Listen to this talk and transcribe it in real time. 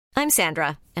I'm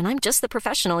Sandra, and I'm just the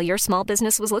professional your small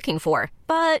business was looking for.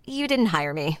 But you didn't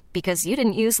hire me because you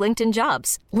didn't use LinkedIn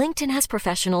Jobs. LinkedIn has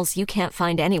professionals you can't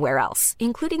find anywhere else,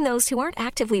 including those who aren't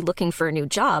actively looking for a new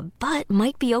job, but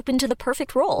might be open to the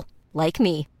perfect role, like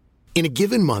me. In a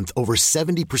given month, over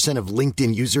 70% of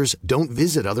LinkedIn users don't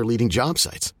visit other leading job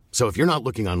sites. So if you're not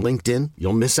looking on LinkedIn,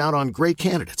 you'll miss out on great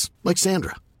candidates like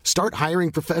Sandra. Start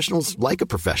hiring professionals like a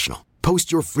professional.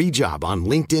 Post your free job on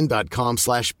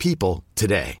linkedin.com/people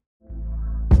today.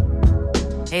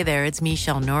 Hey there, it's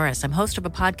Michelle Norris. I'm host of a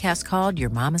podcast called Your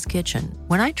Mama's Kitchen.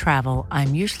 When I travel,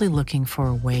 I'm usually looking for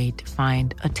a way to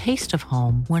find a taste of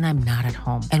home when I'm not at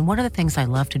home. And one of the things I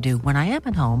love to do when I am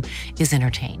at home is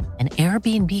entertain. And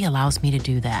Airbnb allows me to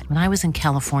do that. When I was in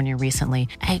California recently,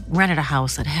 I rented a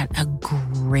house that had a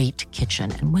great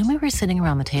kitchen. And when we were sitting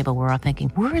around the table, we're all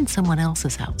thinking, we're in someone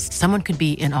else's house. Someone could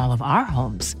be in all of our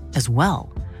homes as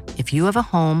well. If you have a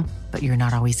home, but you're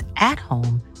not always at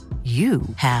home, you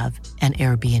have an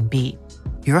Airbnb.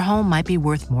 Your home might be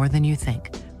worth more than you think.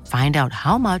 Find out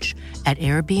how much at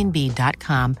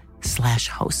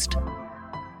airbnb.com/host.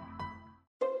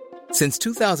 Since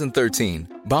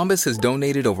 2013, Bombas has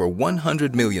donated over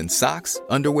 100 million socks,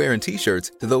 underwear, and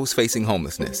T-shirts to those facing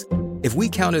homelessness. If we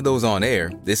counted those on air,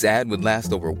 this ad would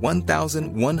last over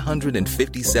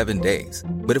 1,157 days.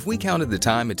 But if we counted the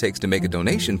time it takes to make a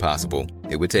donation possible,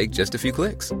 it would take just a few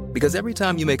clicks. Because every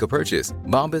time you make a purchase,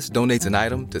 Bombas donates an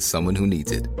item to someone who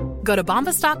needs it. Go to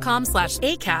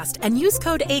bombas.com/ACAST and use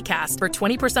code ACAST for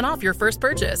 20% off your first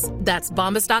purchase. That's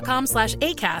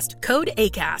bombas.com/ACAST, code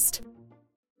ACAST.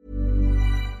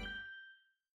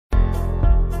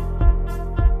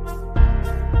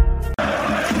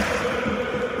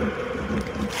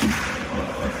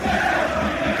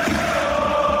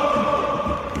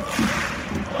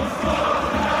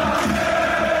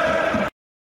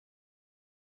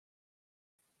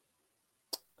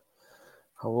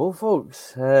 Hello,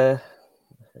 folks.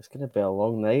 It's going to be a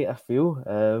long night, I feel.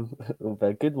 It'll be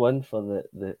a good one for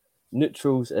the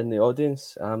neutrals in the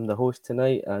audience. I'm the host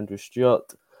tonight, Andrew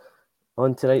Stewart.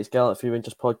 On tonight's Gallant Few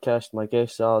Rangers podcast, my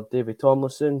guests are Davy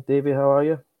Tomlinson. Davy, how are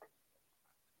you?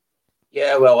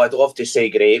 Yeah, well, I'd love to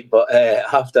say great, but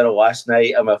after last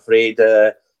night, I'm afraid,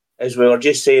 as we were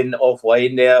just saying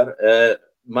offline there,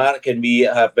 Mark and me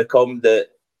have become the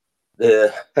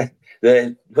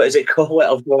what is it called?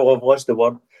 I've lost the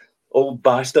word. Old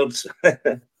bastards.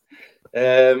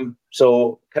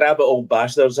 So crab it, old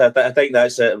bastards. I think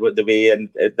that's the way, and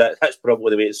that's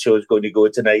probably the way the show's going to go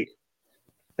tonight.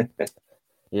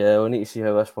 Yeah, we'll need to see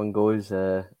how this one goes.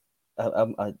 I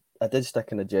did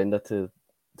stick an agenda to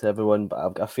everyone, but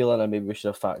I've got a feeling I maybe we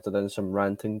should have factored in some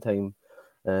ranting time,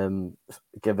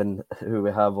 given who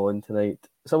we have on tonight.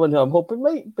 Someone who I'm hoping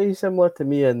might be similar to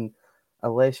me in a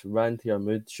less rantier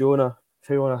mood. Fiona,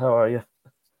 how are you?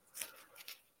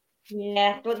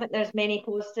 Yeah, I don't think there's many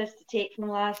positives to take from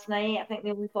last night. I think the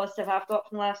only positive I've got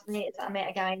from last night is that I met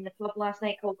a guy in the pub last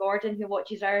night called Gordon who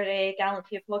watches our Gallant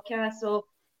Few podcast. So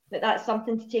that's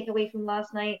something to take away from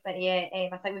last night. But yeah,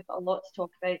 I think we've got a lot to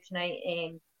talk about tonight,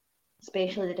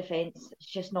 especially the defence. It's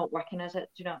just not working, is it?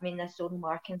 Do you know what I mean? This zone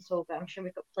marking. So, but I'm sure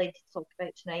we've got plenty to talk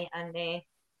about tonight, and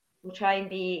we'll try and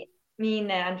be. Me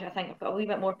and Andrew, I think I've got a wee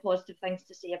bit more positive things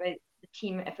to say about the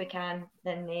team if we can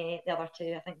than the other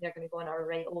two. I think they're going to go on our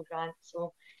right old rant.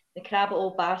 So the crab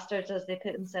old bastards, as they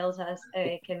put themselves as,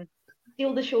 can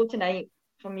steal the show tonight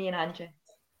from me and Andrew.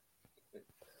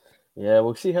 Yeah,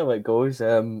 we'll see how it goes.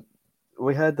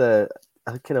 We had a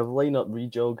kind of lineup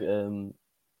rejog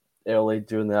early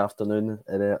during the afternoon,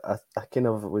 and I kind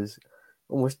of was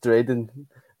almost dreading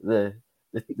the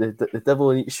devil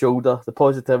on each shoulder, the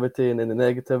positivity and then the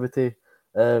negativity.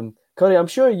 Corey, I'm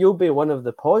sure you'll be one of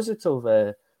the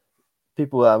positive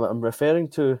people I'm referring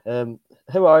to.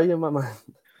 How are you, my man?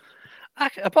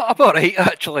 I'm all right,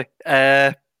 actually.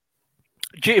 Due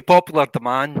to popular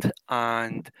demand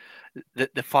and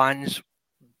the fans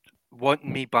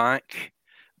wanting me back,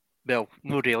 well,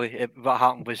 no really. What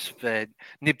happened was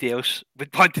nobody else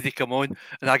wanted to come on,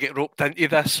 and I get roped into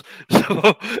this.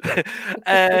 So,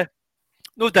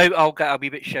 no doubt I'll get a wee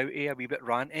bit shouty, a wee bit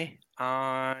ranty,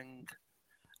 and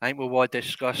I think we will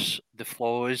discuss the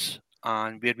flaws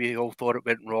and where we all thought it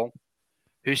went wrong,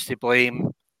 who's to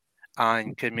blame,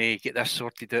 and can we get this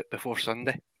sorted out before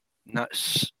Sunday. And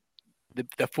that's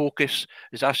the focus,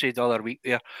 as I said the other week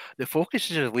there, the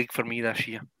focus is the league for me this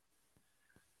year.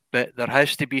 But there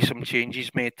has to be some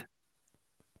changes made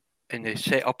in the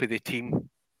setup of the team,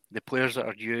 the players that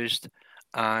are used,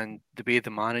 and the way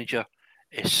the manager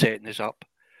is setting us up,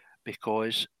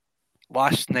 because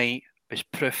last night was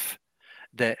proof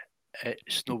that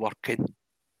it's not working.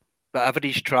 Whatever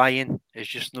he's trying is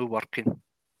just not working.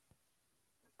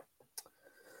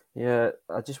 Yeah,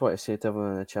 I just want to say to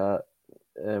everyone in the chat,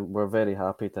 we're very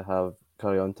happy to have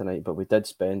Curry on tonight, but we did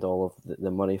spend all of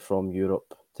the money from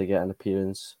Europe to get an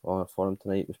appearance for him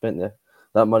tonight. We spent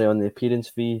that money on the appearance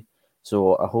fee,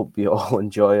 so I hope you all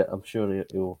enjoy it. I'm sure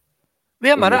you'll.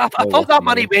 Wait a minute, I thought that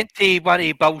money went to one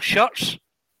of Bill's shirts.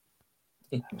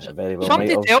 Very well.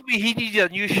 Somebody told me he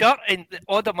needed a new shirt, and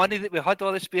all the money that we had,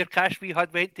 all the spare cash we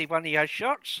had, went to one of his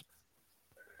shirts.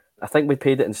 I think we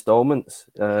paid it installments.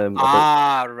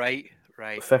 Right.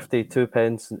 52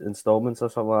 pence installments or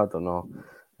something. I don't know.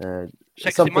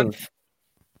 60 a month.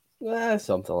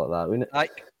 Something like that.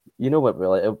 Like, you know what we're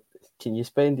like. Can you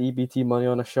spend EBT money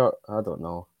on a shirt? I don't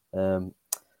know.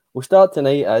 We'll start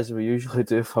tonight as we usually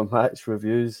do for match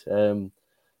reviews. The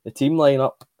team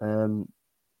lineup.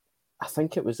 I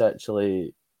think it was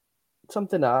actually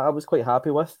something that I was quite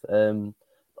happy with.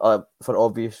 For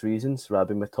obvious reasons,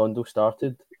 Rabbi Matondo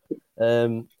started.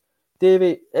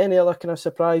 Davey, any other kind of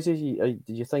surprises? Did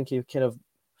you think you kind of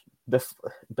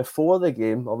before the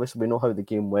game? Obviously, we know how the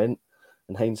game went,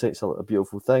 and hindsight's a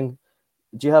beautiful thing.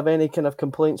 Do you have any kind of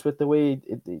complaints with the way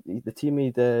the team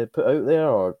he'd put out there,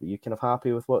 or are you kind of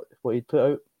happy with what he'd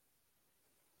put out?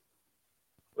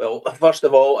 Well, first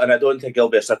of all, and I don't think it'll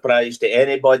be a surprise to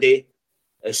anybody,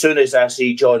 as soon as I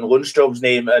see John Lundstrom's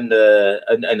name in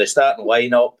the starting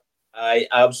lineup, I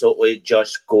absolutely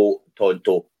just go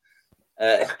tonto.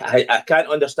 I can't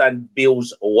understand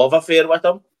Beale's love affair with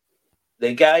him.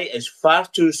 The guy is far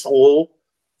too slow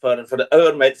for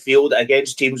our midfield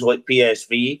against teams like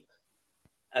PSV,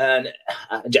 and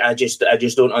I just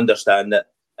don't understand it.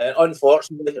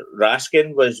 Unfortunately,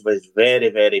 Raskin was very,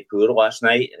 very poor last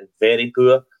night, very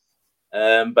poor.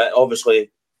 But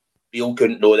obviously, Beale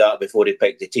couldn't know that before he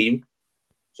picked the team.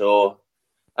 So,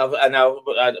 I'll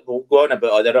go on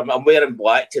about other. I'm wearing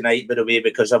black tonight, by the way,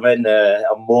 because I'm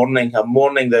mourning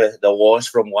the loss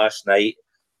from last night.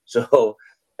 So,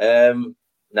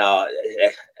 no,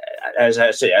 as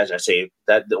I say,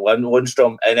 that the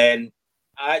Lundstrom, and then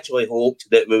I actually hoped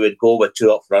that we would go with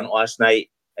two up front last night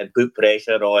and put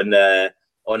pressure on a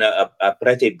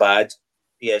pretty bad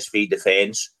PSV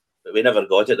defence. But we never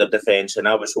got at their defence, and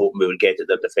I was hoping we would get at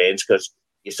their defence because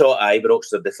you saw at Ibrox,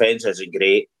 their defence isn't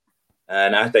great.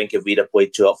 And I think if we'd have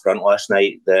played two up front last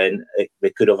night, then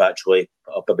we could have actually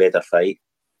put up a better fight.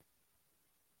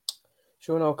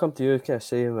 Sean, I'll come to you. Kind of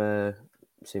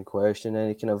same question.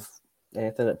 Anything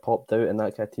that popped out in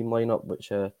that kind of team lineup,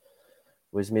 which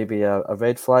was maybe a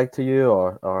red flag to you,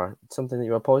 or something that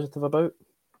you were positive about?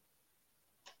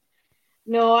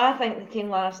 No, I think the team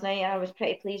last night, I was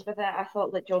pretty pleased with it. I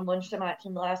thought that John Lundstrom actually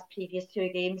in the previous two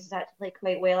games has actually played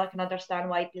quite well. I can understand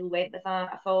why Beale went with that.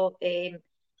 I thought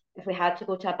if we had to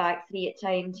go to a back three at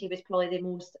times, he was probably the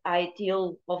most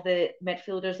ideal of the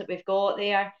midfielders that we've got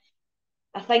there.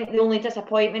 I think the only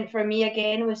disappointment for me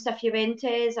again was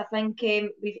Cifuentes. I think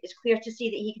it's clear to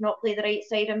see that he cannot play the right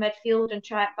side of midfield and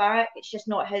track back. It's just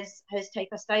not his type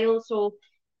of style. So,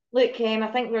 look, I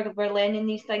think we're learning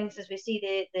these things as we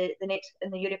see the next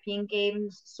in the European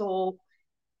games. So,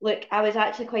 look, I was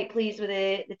actually quite pleased with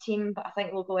the team, but I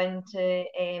think we'll go into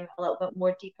a little bit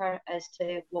more deeper as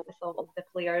to what we thought of the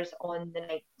players on the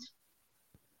night.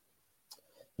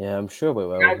 Yeah, I'm sure we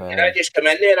will. Can I just come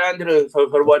in there, Andrew,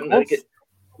 for one?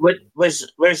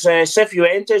 Was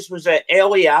Cifuentes, was it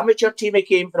early amateur team he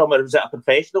came from, or was it a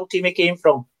professional team he came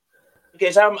from?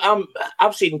 Because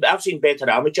I've seen better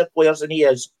amateur players than he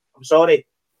is. I'm sorry.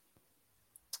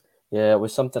 Yeah, it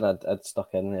was something I'd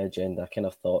stuck in the agenda. I kind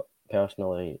of thought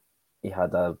personally he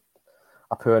had a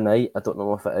poor night. I don't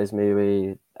know if it is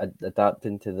maybe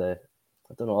adapting to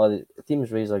the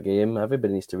teams raise their game.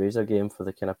 Everybody needs to raise their game for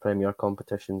the kind of premier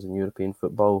competitions in European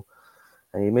football,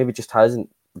 and he maybe just hasn't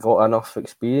got enough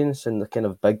experience in the kind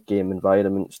of big game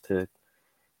environments to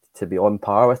be on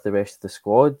par with the rest of the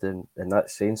squad, and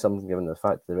that's saying something given the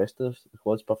fact the rest of the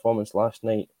squad's performance last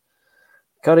night.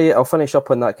 Curry, I'll finish up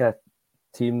on that kind of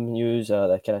team news,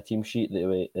 that kind of team sheet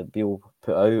that Beale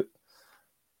put out.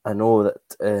 I know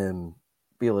that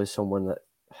Beale is someone that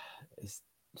is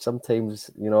sometimes,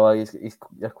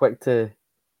 you're quick to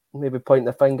maybe point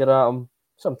the finger at him,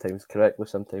 sometimes correctly,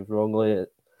 sometimes wrongly.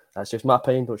 That's just my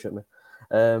opinion, don't shoot me.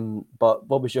 But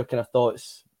what was your kind of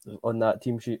thoughts on that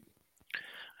team sheet?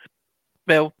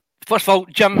 Well, first of all,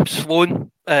 Jim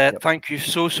Sloan, thank you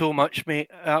so much, mate.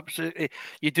 Absolutely.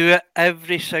 You do it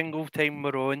every single time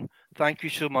we're on. Thank you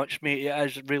so much, mate. It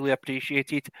is really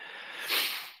appreciated.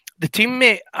 The team,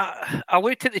 mate, I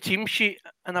looked at the team sheet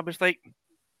and I was like,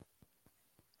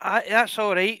 that's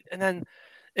all right. And then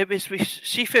it was with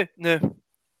Sifu. Now,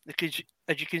 because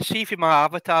as you can see from my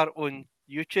avatar on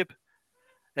YouTube,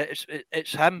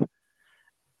 it's him.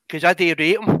 Because I do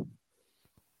rate him.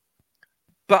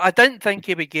 But I didn't think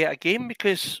he would get a game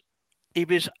because he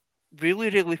was really,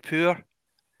 really poor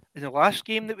in the last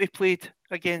game that we played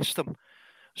against him.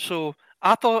 So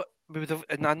I thought we would have,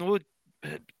 and I know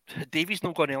Davey's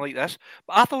not going to like this,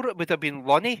 but I thought it would have been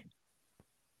Lonnie,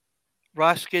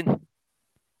 Raskin,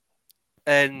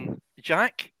 and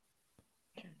Jack.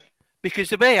 Because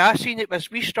the way I seen it was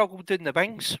we struggled in the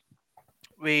wings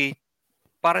with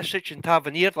Barisic and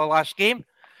Tavernier the last game.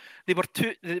 They were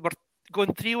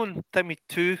going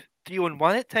 3-on-2,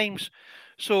 3-on-1 at times.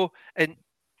 So, and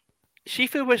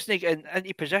Shifu wasn't getting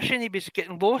into position, he was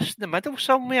getting lost in the middle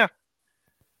somewhere.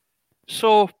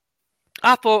 So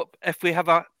I thought if we have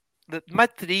the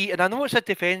mid three, and I know it's a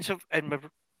defensive, and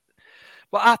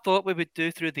what I thought we would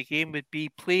do through the game would be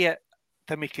play it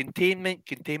to make containment,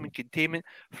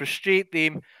 frustrate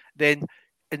them. Then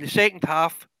in the second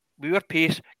half, we were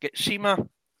pace, get Sima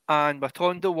and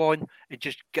Matondo on, and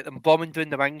just get them bombing down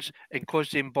the wings and cause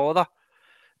them bother.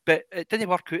 But it didn't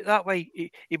work out that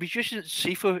way. He was using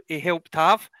Sifu, he helped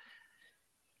have.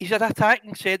 He's an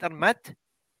attacking centre mid.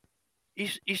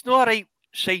 He's not a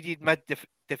right-sided mid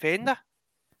defender.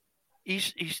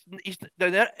 He's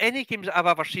there. Any games that I've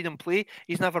ever seen him play,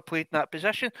 he's never played in that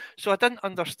position. So I didn't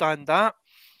understand that.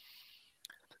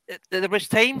 There was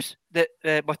times that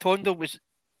Matondo was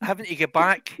having to get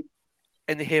back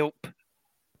and help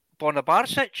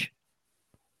Barisic,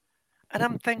 and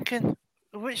I'm thinking,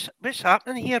 what's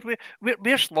happening here?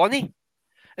 Where's Lonnie?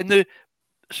 And now,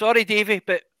 sorry, Davey,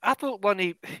 but I thought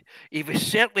Lonnie, he was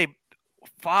certainly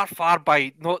far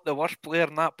by not the worst player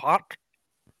in that park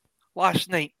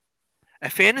last night.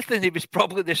 If anything, he was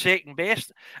probably the second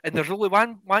best. And there's only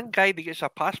one guy that gets a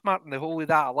pass mark in the whole of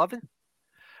that 11.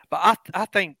 But I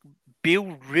think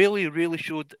Bale really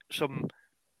showed some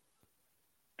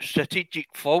strategic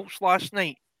faults last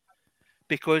night,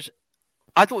 because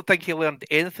I don't think he learned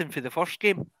anything for the first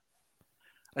game.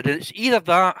 And it's either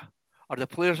that or the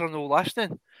players are no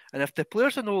listening. And if the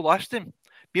players are no listening,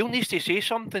 Bale needs to say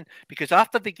something, because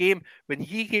after the game, when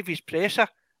he gave his presser,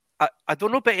 I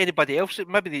don't know about anybody else,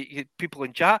 maybe the people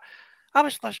in chat, I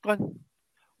was just going,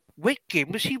 what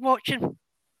game was he watching?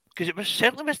 Because it was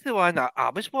certainly the one that I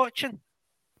was watching.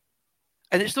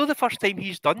 And it's not the first time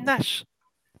he's done this.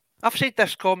 I've said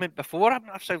this comment before,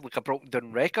 I've sounded like a broken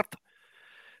down record,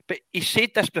 but he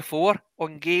said this before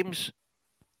on games,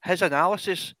 his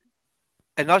analysis,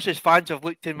 and us as fans have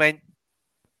looked and went,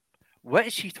 what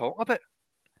is he talking about?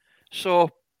 So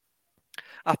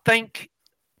I think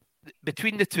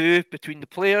between the two, between the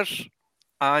players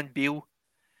and Bale,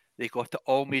 they got it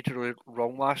all majorly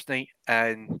wrong last night,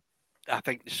 and I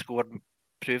think the score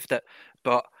proved it.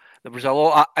 But there was a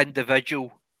lot of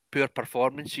individual poor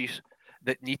performances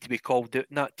that need to be called out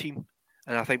in that team,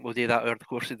 and I think we'll do that over the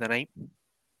course of the night.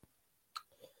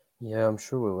 Yeah, I'm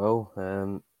sure we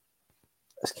will.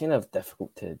 It's kind of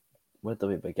difficult to, where do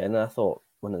we begin? I thought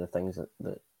one of the things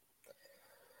that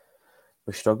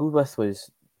we struggled with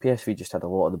was PSV just had a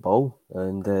lot of the ball,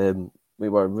 and we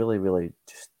were really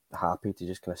just happy to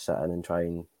just kind of sit in and try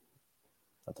and,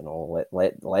 I don't know,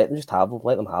 let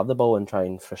them have the ball and try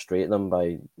and frustrate them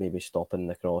by maybe stopping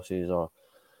the crosses or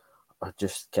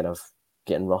just kind of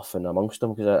getting rough in amongst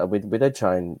them, because we did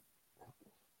try and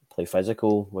play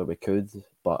physical where we could,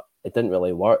 but it didn't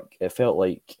really work. It felt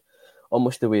like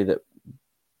almost the way that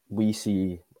we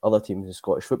see other teams in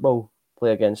Scottish football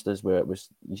play against us, where it was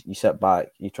you sit back,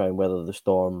 you try and weather the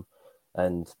storm,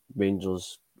 and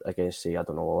Rangers against, say, I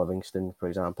don't know, Livingston, for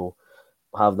example,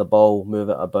 have the ball, move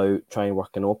it about, try and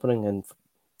work an opening, and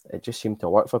it just seemed to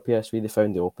work for PSV. They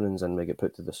found the openings and they get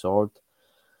put to the sword.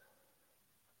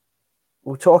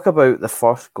 We'll talk about the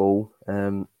first goal.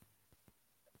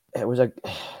 It was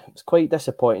quite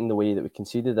disappointing the way that we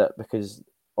conceded it, because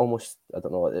almost, I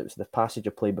don't know, it was the passage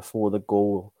of play before the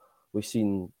goal. We've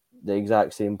seen the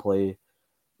exact same play,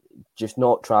 just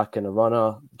not tracking a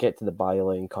runner, get to the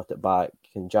byline, cut it back,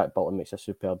 and Jack Butland makes a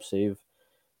superb save.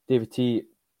 David T,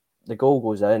 the goal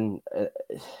goes in.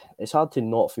 It's hard to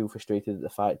not feel frustrated at the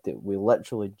fact that we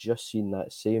literally just seen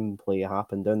that same play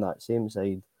happen down that same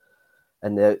side,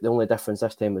 and the only difference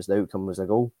this time was the outcome was a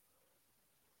goal.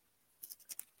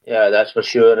 Yeah, that's for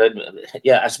sure. And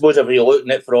yeah, I suppose if you're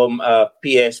looking at it from a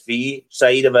PSV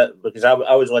side of it, because I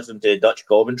was listening to Dutch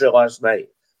commentary last night,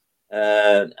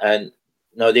 and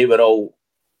no, they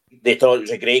thought it was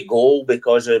a great goal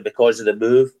because of the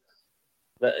move.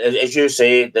 But as you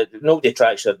say, that nobody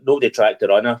tracked the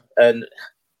runner, and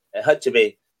it had to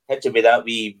be that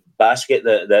wee basket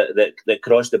that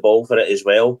crossed the ball for it as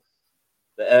well.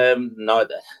 But no,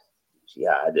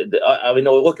 yeah, I mean,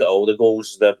 look at all the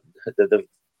goals. They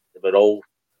were all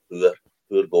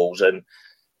poor goals, and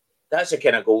that's the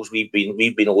kind of goals we've been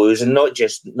losing. Not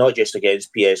just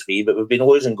against PSV, but we've been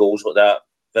losing goals like that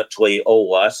virtually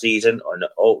all last season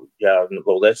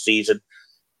this season.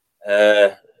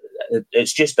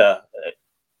 It's just a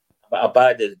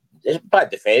bad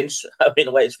defence. I mean,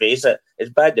 let's face it,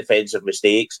 it's bad defensive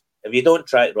mistakes. If you don't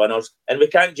track runners, and we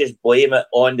can't just blame it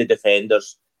on the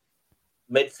defenders.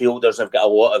 Midfielders have got a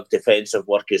lot of defensive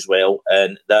work as well,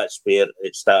 and that's where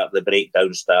the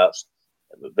breakdown starts.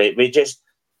 But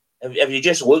if you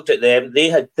just looked at them, they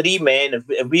had three men.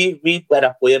 If we had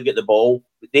a player get the ball,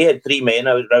 they had three men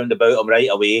around about them right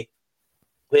away.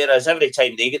 Whereas every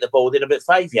time they get the ball, they're about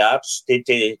 5 yards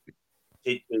to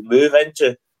move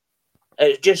into.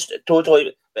 It's just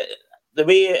totally the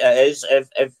way it is.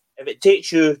 If it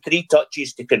takes you 3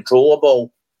 touches to control a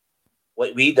ball,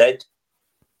 like we did,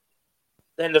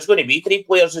 then there's going to be 3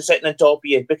 players sitting on top of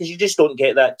you because you just don't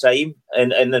get that time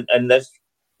in this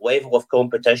level of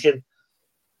competition.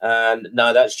 And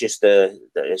no, that's just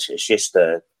it's just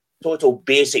the total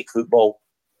basic football.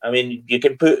 I mean, you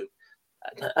can put,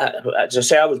 as I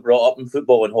say, I was brought up in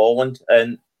football in Holland,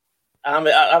 and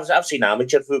I've seen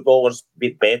amateur footballers be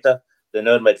better than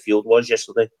our midfield was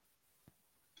yesterday.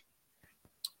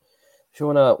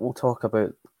 Shona, we'll talk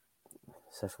about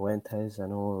Cifuentes. I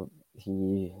know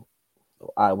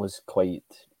I was quite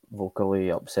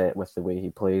vocally upset with the way he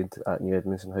played at New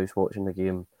Edmondson House watching the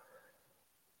game.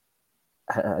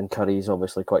 And Curry's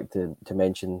obviously quick to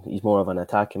mention he's more of an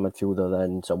attacking midfielder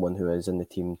than someone who is in the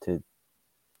team to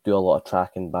do a lot of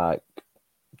tracking back,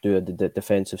 do the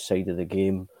defensive side of the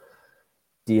game.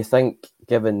 Do you think,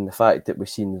 given the fact that we've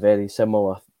seen very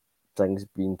similar things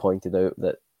being pointed out,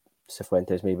 that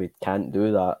Cifuentes maybe can't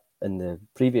do that in the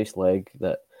previous leg,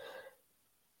 that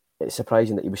it's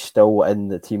surprising that he was still in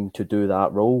the team to do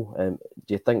that role?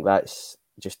 Do you think that's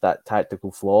just that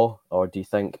tactical flaw, or do you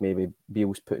think maybe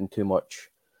Beale's putting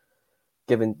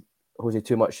giving Jose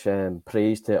too much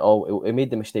praise to, he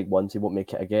made the mistake once, he won't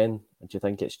make it again? And do you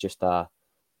think it's just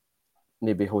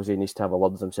maybe Jose needs to have a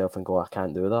word with himself and go, I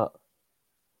can't do that?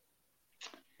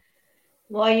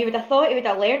 Well, you would have thought he would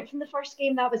have learned from the first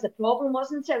game. That was the problem,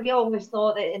 wasn't it? We always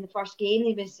thought that in the first game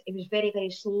he was very, very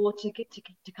slow to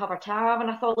cover Tav, and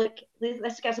I thought, look,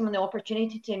 this gives him the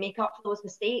opportunity to make up for those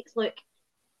mistakes. Look,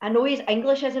 I know his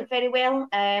English isn't very well.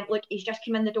 Look, he's just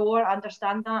come in the door. I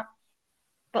understand that.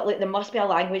 But look, there must be a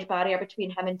language barrier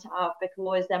between him and Tav,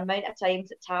 because the amount of times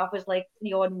that Tav was like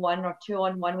 3-on-1 or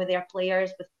 2-on-1 with their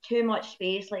players with too much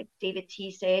space, like David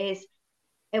T says,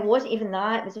 it wasn't even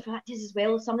that. It was the fact is as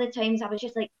well, some of the times I was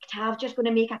just like, Tav just going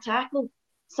to make a tackle.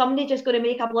 Somebody just going to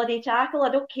make a bloody tackle. I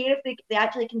don't care if they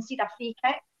actually concede a free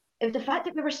kick. It was the fact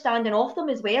that we were standing off them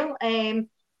as well.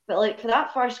 But like for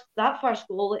that first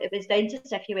goal, it was down to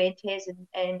Cifuentes,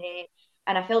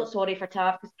 and I felt sorry for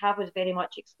Tav because Tav was very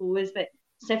much exposed, but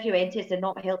Cifuentes did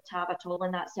not help Tav at all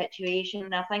in that situation.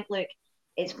 And I think, look,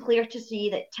 it's clear to see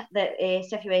that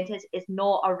Cifuentes is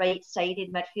not a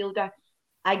right-sided midfielder.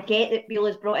 I get that Beale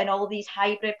has brought in all these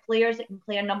hybrid players that can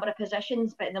play a number of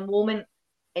positions, but at the moment,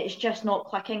 it's just not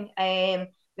clicking.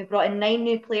 We've brought in 9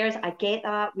 new players. I get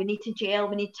that. We need to gel.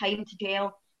 We need time to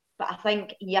gel. But I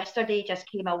think yesterday just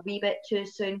came a wee bit too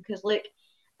soon because, look,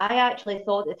 I actually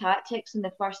thought the tactics in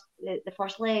the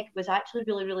first leg was actually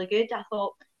really, really good. I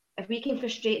thought if we can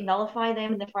frustrate and nullify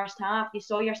them in the first half, you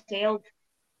saw yourself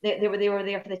that they were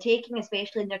there for the taking,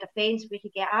 especially in their defence, if we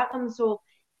could get at them. So,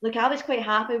 look, I was quite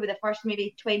happy with the first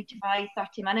maybe 25,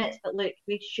 30 minutes, but look,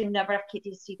 we should never have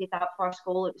conceded that first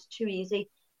goal. It was too easy.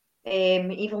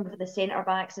 Even for the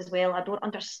centre-backs as well. I don't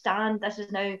understand. This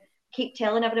is now, keep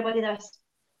telling everybody this.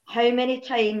 How many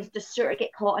times does Suter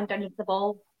get caught underneath the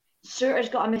ball? Suter's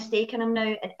got a mistake in him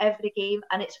now in every game,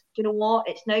 and it's, you know what,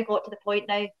 it's now got to the point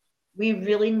now, we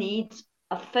really need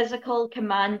a physical,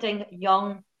 commanding,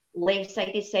 young,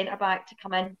 left-sided centre-back to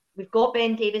come in. We've got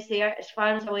Ben Davies there, as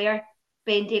far as I'm aware.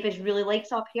 Ben Davies really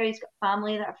likes up here. He's got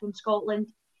family that are from Scotland.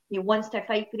 He wants to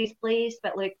fight for his place,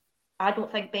 but look, I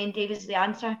don't think Ben Davies is the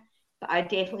answer, but I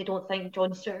definitely don't think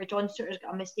John Suter. John Suter's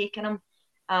got a mistake in him,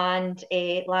 and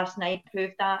last night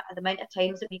proved that. The amount of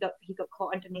times that he got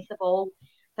caught underneath the ball.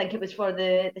 I think it was for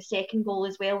the second goal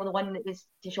as well, the one that was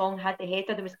De Jong had the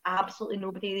header. There was absolutely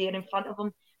nobody there in front of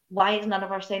him. Why is none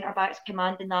of our centre backs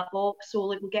commanding that box? So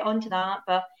we'll get on to that,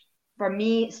 but for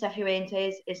me,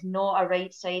 Cifuentes is not a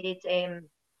right-sided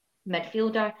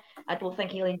midfielder. I don't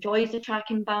think he enjoys the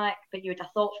tracking back, but you would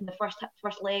have thought from the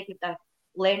first leg he'd have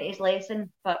learned his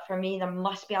lesson. But for me, there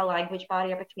must be a language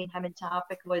barrier between him and Tav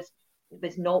because it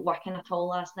was not working at all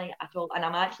last night at all. And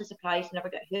I'm actually surprised he never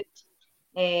got hooked.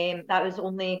 That was the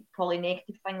only probably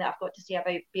negative thing that I've got to say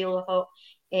about Bale.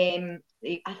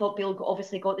 I thought Bale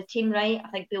obviously got the team right. I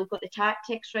think Bale got the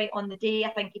tactics right on the day.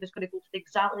 I think he was going to go for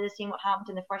exactly the same what happened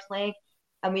in the first leg,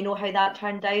 and we know how that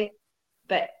turned out.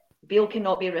 But Bale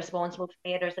cannot be responsible for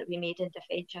the errors that we made in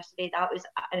defence yesterday. That was,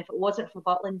 and if it wasn't for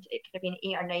Butland, it could have been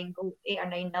 8 or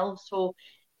 9 nil. So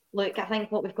look, I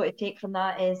think what we've got to take from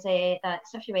that is that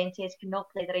Cifuentes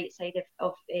cannot play the right side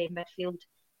of midfield.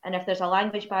 And if there's a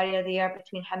language barrier there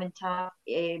between him and Tav,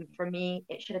 for me,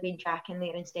 it should have been Jack in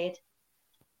there instead.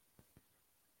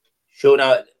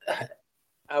 Shona,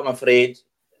 I'm afraid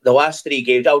the last 3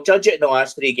 games, I'll judge it in the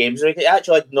last 3 games. He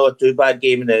actually had not too bad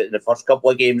game in the first couple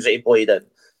of games that he played in.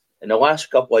 In the last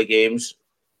couple of games,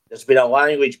 there's been a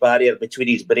language barrier between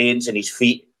his brains and his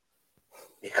feet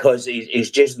because he's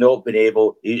just not been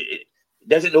able. He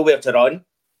doesn't know where to run.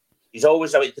 He's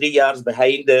always about 3 yards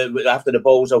behind after the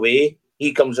ball's away.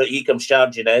 He comes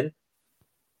charging in.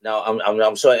 Now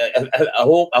I'm sorry. I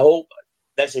hope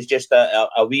this is just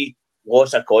a wee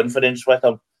loss of confidence with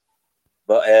him.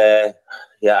 But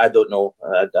yeah, I don't know.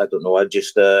 I don't know. I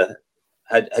just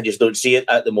don't see it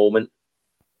at the moment.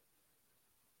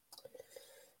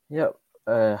 Yep.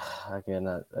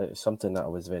 Again, it's something that I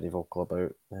was very vocal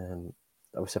about.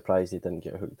 I was surprised he didn't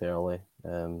get hooked early.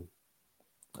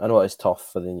 I know it's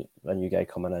tough for a new guy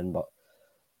coming in, but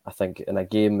I think in a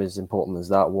game as important as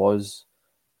that was,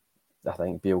 I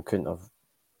think Bale couldn't have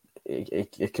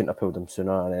pulled him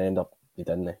sooner, and it ended up he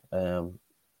didn't.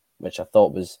 Which I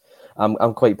thought was,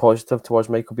 I'm quite positive towards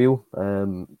Michael Beale.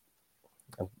 I'm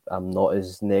not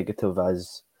as negative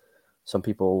as some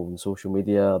people on social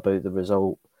media about the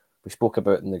result. We spoke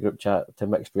about in the group chat to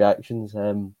mixed reactions.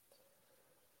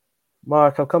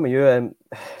 Mark, I'll come to you.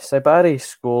 Saibari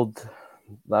scored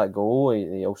that goal.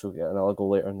 He also got another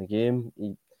goal later in the game.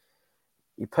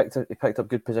 He picked up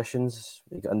good positions.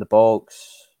 He got in the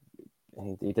box.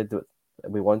 He did what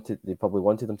they probably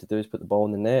wanted him to do, is put the ball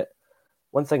in the net.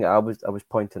 One thing I was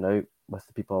pointing out with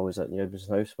the people I was at Newbridge's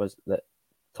house was that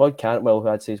Todd Cantwell, who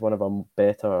I'd say is one of our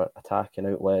better attacking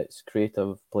outlets,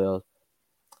 creative players,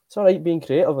 it's all right being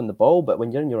creative on the ball, but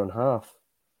when you're in your own half,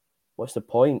 what's the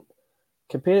point?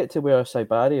 Compare it to where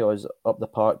Saibari was up the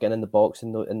park, getting in the box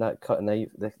in that cutting the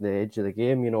edge of the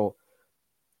game.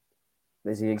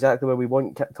 Is he exactly where we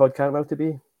want Todd Cantwell to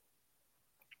be?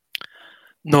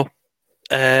 No.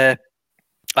 I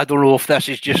don't know if this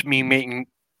is just me making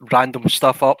random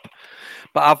stuff up,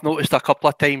 but I've noticed a couple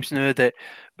of times now that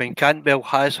when Cantwell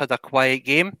has had a quiet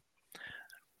game,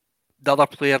 the other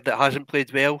player that hasn't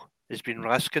played well has been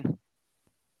Raskin.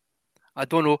 I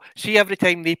don't know. See, every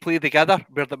time they play together,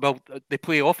 where they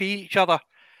play off each other,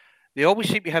 they always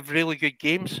seem to have really good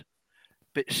games.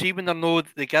 But see, when they're not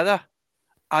together,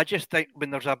 I just think when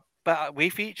there's a bit away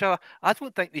from each other, I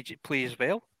don't think they play as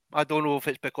well. I don't know if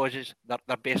it's because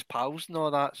they're best pals and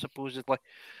all that, supposedly.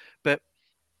 But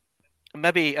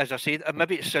maybe, as I said,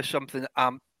 maybe it's just something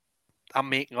I'm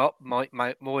making up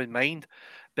my own mind.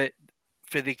 But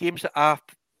for the games that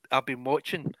I've been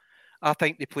watching, I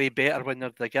think they play better when they're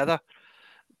together.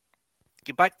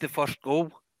 Get back to the first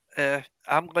goal.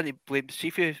 I'm going to blame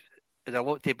Sifu. There's a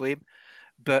lot to blame,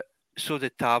 but so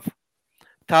did Tav.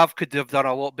 Tav could have done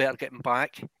a lot better getting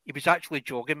back. He was actually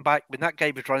jogging back. When that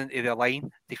guy was running to the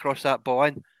line to cross that ball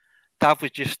in, Tav was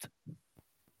just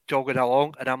jogging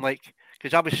along. And I'm like,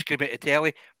 because I was screaming at the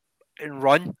telly and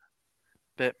run.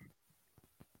 But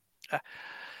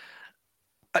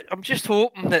I'm just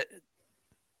hoping that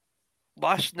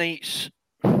last night's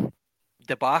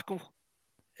debacle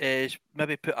is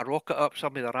maybe put a rocket up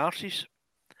some of their arses,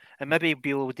 and maybe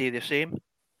Beale will do the same,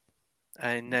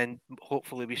 and then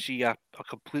hopefully we see a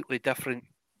completely different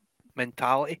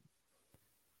mentality,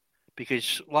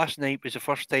 because last night was the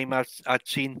first time I'd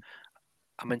seen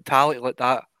a mentality like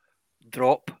that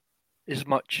drop as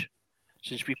much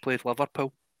since we played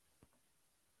Liverpool,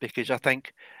 because I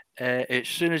think as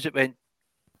soon as it went,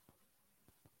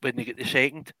 when they get the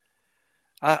second,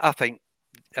 I think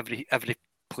every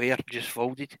player just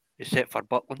folded except for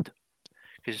Butland,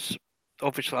 because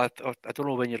obviously I don't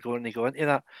know when you're going to go into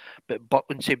that, but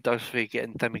Butland saved us for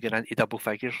getting Timmy going into double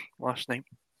figures last night.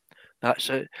 That's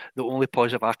the only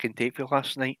positive I can take for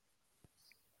last night.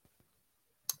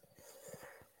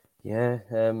 Yeah,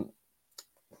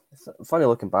 it's funny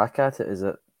looking back at it is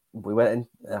that we went in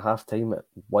at half time at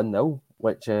 1-0,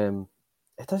 which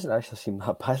it doesn't actually seem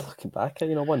that bad looking back at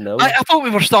 1-0. I thought we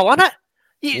were still in it.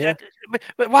 Yeah.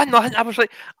 But 1-0, I was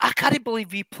like, I can't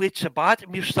believe we played so bad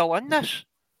and we're still in this.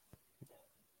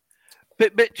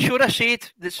 But sure, I said,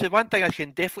 that's the one thing I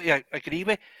can definitely agree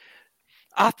with.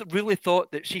 I really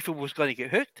thought that Seafield was going to get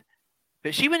hooked.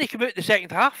 But see, when he came out the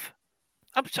second half,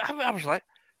 I was like,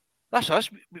 that's us.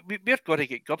 We're going to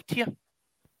get gubbed here.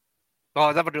 Well,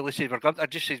 I never really said we're gubbed. I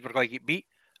just said we're going to get beat.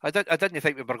 I didn't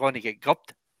think we were going to get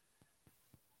gubbed.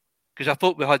 Because I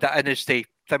thought we had that in us to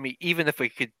me, even if we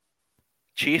could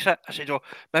chase it. I said, oh,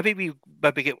 maybe we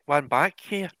get one back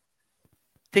here.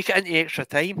 Take it into extra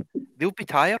time. They'll be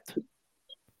tired.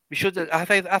 We showed that. I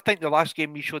think the last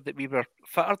game we showed that we were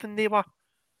fitter than they were.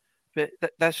 But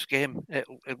this game, it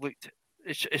looked,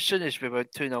 as soon as we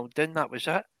went 2-0 down, that was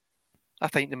it. I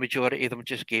think the majority of them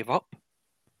just gave up.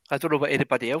 I don't know what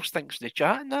anybody else thinks in the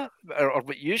chat and that, or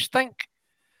what you think.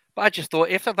 But I just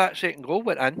thought after that second goal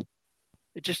went in,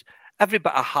 it just, every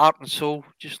bit of heart and soul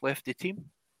just left the team.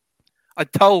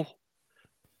 Until,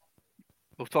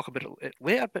 we'll talk about it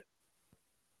later, but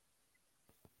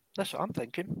that's what I'm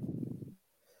thinking.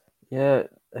 Yeah,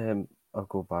 I'll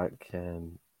go back.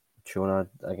 Jonah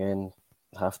again,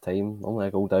 half time, only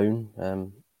a goal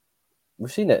down.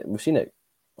 We've seen it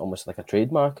almost like a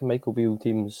trademark in Michael Beale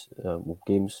teams,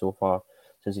 games so far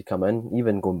since he come in.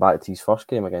 Even going back to his first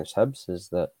game against Hibs, is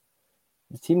that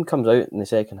the team comes out in the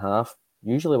second half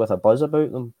usually with a buzz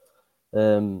about them,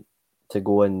 to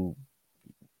go and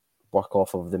work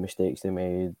off of the mistakes they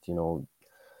made. You know,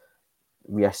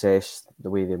 reassess the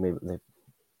way they made the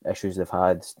issues they've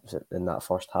had in that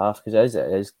first half,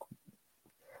 because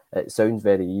it sounds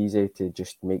very easy to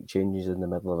just make changes in the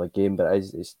middle of a game, but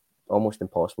it's almost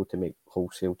impossible to make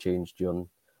wholesale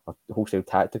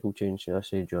tactical change, should I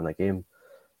say, during a game.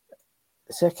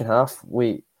 The second half,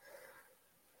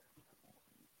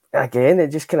 again, it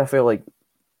just kind of felt like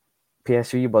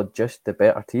PSV were just the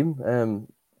better team.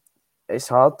 It's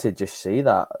hard to just say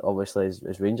that. Obviously,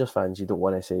 as Rangers fans, you don't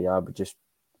want to say,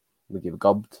 we get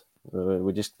gubbed.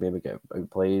 We just maybe get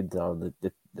outplayed, or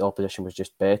the opposition was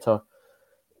just better.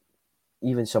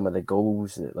 Even some of the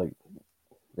goals, like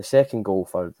the second goal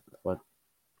for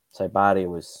Saibari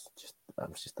was just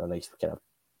a nice kind of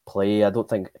play. I don't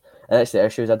think, and that's the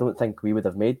issue, is I don't think we would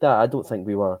have made that. I don't think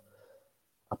we were,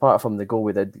 apart from the goal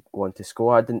we did go on to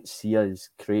score, I didn't see us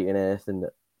creating anything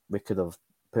that we could have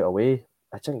put away.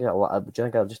 I think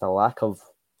just a lack of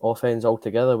offense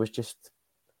altogether was just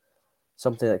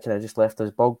something that kind of just left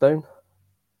us bogged down.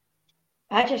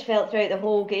 I just felt throughout the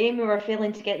whole game we were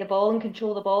failing to get the ball and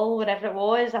control the ball, whatever it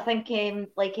was. I think,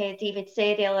 like David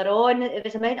said earlier on, it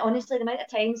was the amount of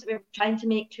times we were trying to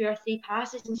make 2 or 3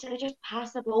 passes instead of just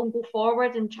pass the ball and go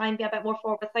forward and try and be a bit more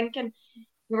forward thinking.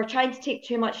 We were trying to take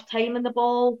too much time on the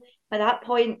ball. By that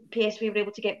point, PSV were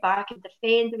able to get back and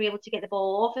defend. They were able to get the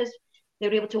ball off us. They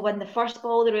were able to win the first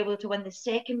ball. They were able to win the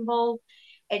second ball.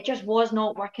 It just was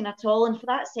not working at all. And for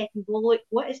that second goal, look,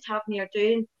 what is Tavernier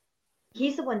doing?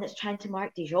 He's the one that's trying to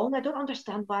mark De Jong. I don't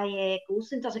understand why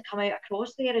Golson doesn't come out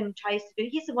across there and tries to do.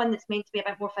 He's the one that's meant to be a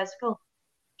bit more physical,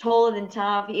 taller than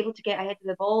Tav, able to get ahead of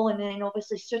the ball, and then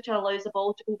obviously Suter allows the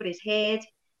ball to go over his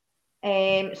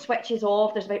head, switches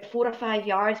off. There's about 4 or 5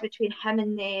 yards between him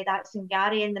and that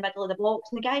Singari in the middle of the box,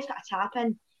 and the guy's got a tap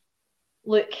in.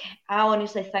 Look, I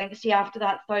honestly think, see, after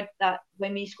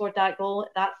when we scored that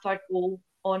third goal,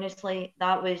 honestly,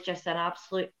 that was just an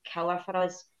absolute killer for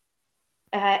us.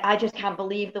 I just can't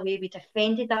believe the way we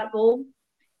defended that goal.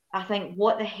 I think,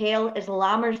 what the hell is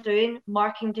Lammers doing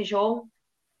marking De Jong?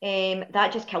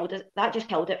 That just killed it. That just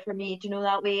killed it for me. Do you know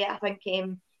that way? I think,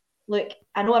 look,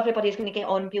 I know everybody's going to get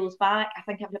on Beale's back. I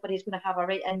think everybody's going to have a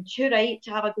right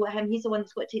to have a go at him. He's the one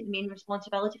that's got to take the main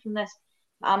responsibility from this.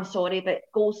 I'm sorry, but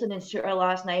Golson and Suter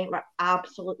last night were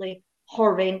absolutely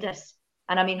horrendous.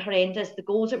 And I mean horrendous. The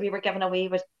goals that we were giving away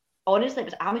was, honestly, it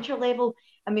was amateur level.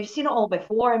 And we've seen it all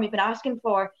before, and we've been asking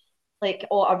for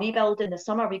a rebuild in the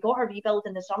summer. We got a rebuild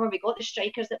in the summer. We got the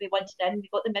strikers that we wanted in. We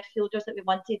got the midfielders that we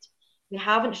wanted. We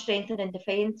haven't strengthened in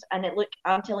defence. And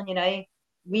I'm telling you now,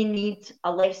 we need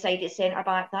a left-sided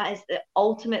centre-back. That is the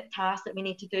ultimate task that we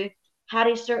need to do.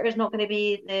 Harry Suter is not going to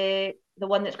be the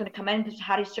one that's going to come in, because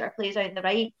Harry Suter plays out in the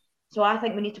right. So I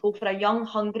think we need to go for a young,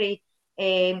 hungry,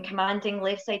 commanding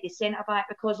left-sided centre-back,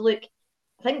 because, look,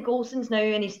 I think Golson's now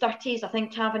in his 30s. I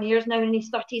think Tavernier's now in his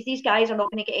 30s. These guys are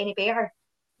not going to get any better.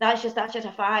 That's just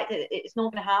a fact. It's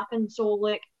not going to happen. So,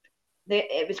 look,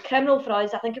 it was criminal for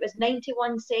us. I think it was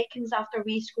 91 seconds after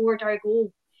we scored our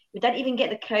goal. We didn't even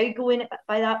get the crowd going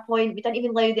by that point. We didn't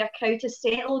even allow their crowd to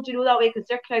settle, do you know, that way, because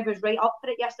their crowd was right up for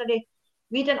it yesterday.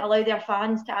 We didn't allow their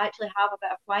fans to actually have a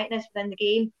bit of quietness within the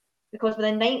game, because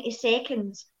within 90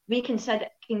 seconds, we concede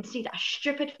a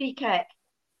stupid free kick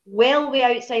well way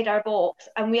outside our box,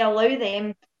 and we allow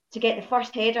them to get the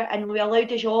first header, and we allow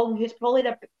De Jong, who's probably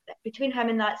between him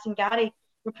and that Singari,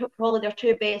 we're probably their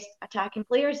 2 best attacking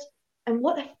players. And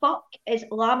what the fuck is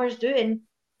Lammers doing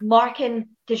marking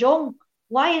De Jong?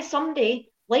 Why is somebody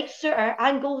like Suter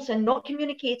and Golson, not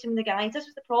communicating with the guys. This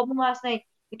was the problem last night,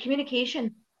 the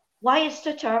communication. Why is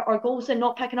Suter or Golson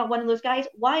not picking up one of those guys?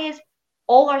 Why is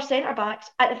all our centre-backs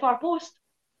at the far post?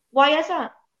 Why is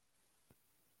that?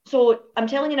 So I'm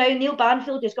telling you now, Neil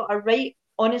Banfield has got a right,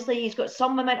 honestly, he's got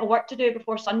some amount of work to do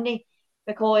before Sunday,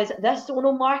 because this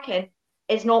zonal marking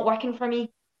is not working for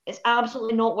me. It's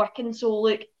absolutely not working. So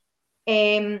look,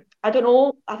 I don't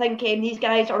know. I think these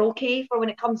guys are okay for when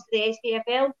it comes to the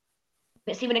SPFL.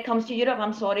 But see, when it comes to Europe,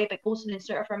 I'm sorry, but Golson and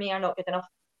Suter for me are not good enough.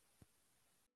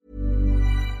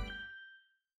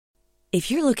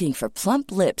 If you're looking for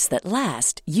plump lips that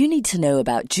last, you need to know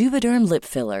about Juvederm lip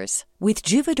fillers. With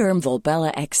Juvederm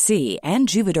Volbella XC and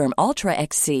Juvederm Ultra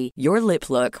XC, your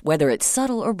lip look, whether it's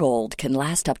subtle or bold, can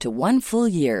last up to 1 full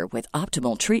year with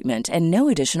optimal treatment and no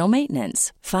additional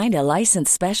maintenance. Find a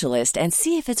licensed specialist and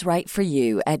see if it's right for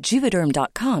you at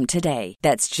Juvederm.com today.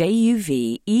 That's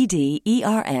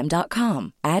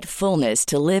JUVEDERM.com. Add fullness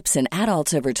to lips in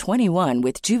adults over 21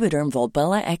 with Juvederm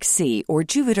Volbella XC or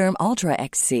Juvederm Ultra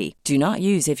XC. Do not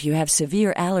use if you have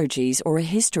severe allergies or a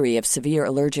history of severe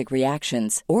allergic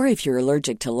reactions, or if you're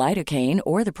allergic to lidocaine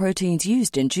or the proteins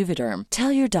used in Juvederm.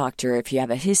 Tell your doctor if you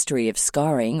have a history of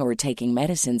scarring or taking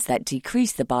medicines that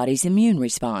decrease the body's immune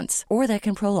response or that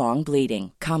can prolong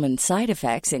bleeding. Common side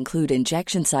effects include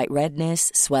injection site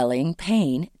redness, swelling,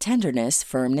 pain, tenderness,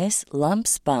 firmness,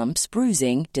 lumps, bumps,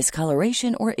 bruising,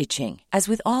 discoloration, or itching. As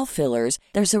with all fillers,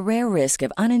 there's a rare risk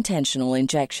of unintentional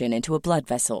injection into a blood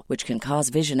vessel, which can cause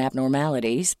vision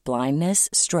abnormalities, blindness,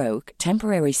 stroke,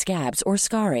 temporary scabs, or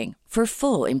scarring. For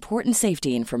full, important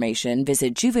safety information,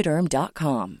 visit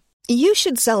Juvederm.com. You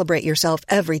should celebrate yourself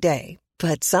every day,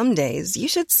 but some days you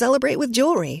should celebrate with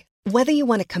jewelry. Whether you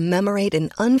want to commemorate an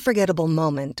unforgettable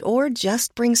moment or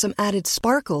just bring some added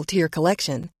sparkle to your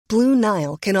collection, Blue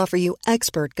Nile can offer you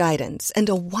expert guidance and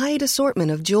a wide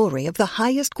assortment of jewelry of the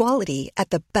highest quality at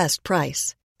the best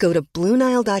price. Go to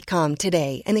BlueNile.com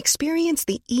today and experience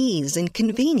the ease and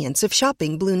convenience of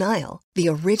shopping Blue Nile, the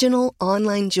original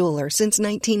online jeweler since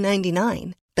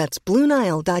 1999. That's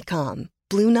BlueNile.com.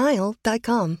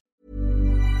 BlueNile.com.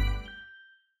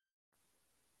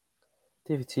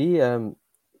 David T,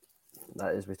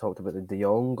 that is, we talked about the De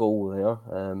Jong goal there.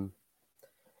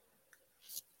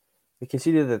 We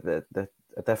considered that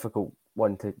a difficult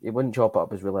one to. He wouldn't chop it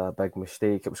up as really a big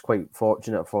mistake. It was quite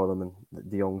fortunate for them in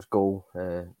De Jong's goal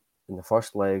in the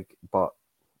first leg, but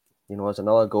there's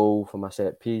another goal from a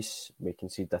set piece. We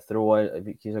concede a throw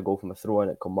in. He's a goal from a throw in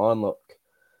at Kilmarnock.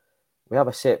 We have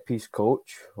a set piece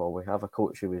coach, or we have a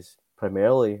coach who was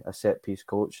primarily a set piece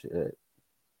coach at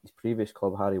his previous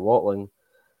club, Harry Watling.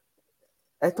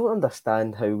 I don't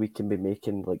understand how we can be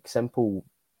making simple.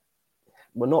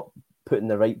 We're not putting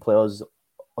the right players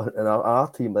in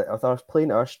our team, but if I was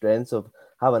playing our strengths of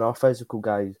having our physical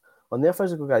guys on their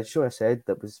physical guys, sure I said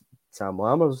that was Sam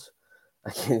Lammers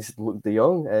against Luke De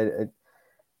Jong.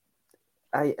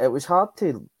 It was hard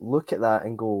to look at that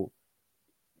and go,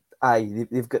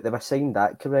 they've assigned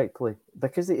that correctly,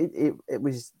 because it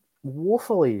was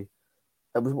woefully,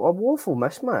 it was a woeful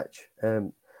mismatch.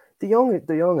 De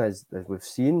Jong, as we've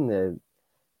seen,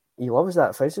 he loves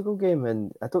that physical game,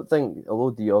 and I don't think,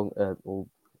 although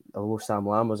Sam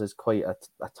Lammers is quite a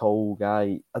tall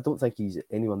guy, I don't think he's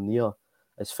anywhere near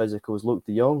as physical as Luke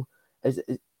De Jong. Is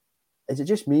it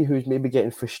just me who's maybe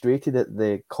getting frustrated at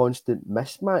the constant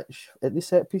mismatch at the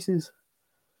set pieces?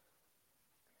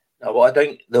 No, well, I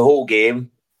think the whole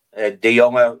game, De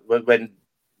Jong, when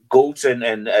Golson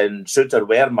and Suter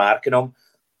were marking him,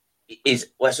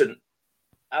 listen,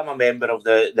 I'm a member of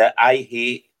the I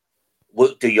Hate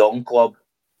Luke De Jong club,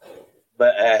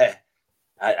 but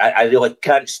I really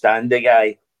can't stand the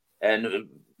guy. And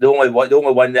the only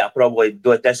one that I probably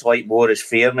do dislike more is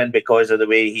Fairman, because of the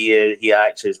way he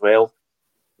acts as well.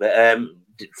 But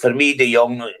for me, De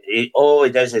Jong, all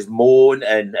he does is moan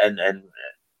and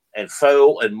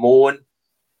foul and moan.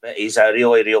 But he's a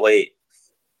really, really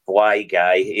fly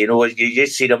guy. You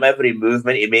just see him, every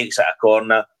movement he makes at a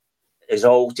corner is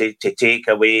all to take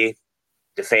away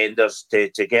defenders, to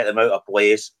get them out of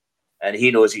place. And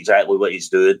he knows exactly what he's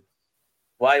doing.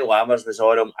 Why Lammers was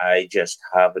on him, I just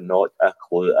have not a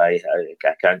clue. I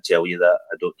can't tell you that.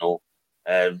 I don't know.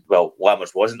 Well,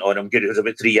 Lammers wasn't on him. He was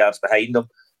about 3 yards behind him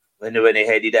when he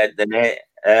headed into the net.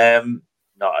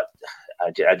 No,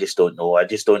 I just don't know. I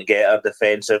just don't get our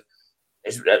defensive.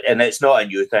 And it's not a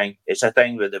new thing. It's a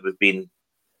thing that we've been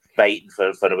fighting for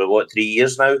about 3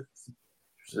 years now.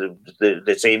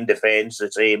 The same defence,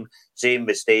 the same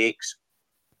mistakes.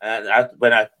 And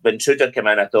when Suter came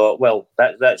in, I thought, well,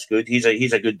 that's good. He's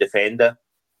a good defender.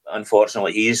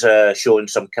 Unfortunately, he's showing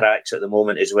some cracks at the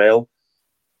moment as well.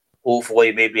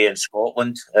 hopefully maybe in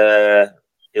Scotland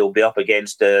he'll be up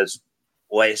against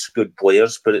less good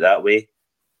players, put it that way.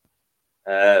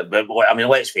 But I mean,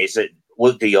 let's face it,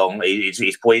 Luke de Jong,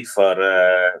 he's played for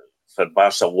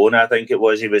Barcelona, I think it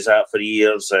was. He was at for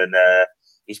years, and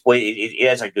he's played. He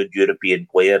is a good European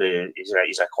player.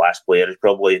 He's a class player. He's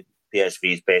probably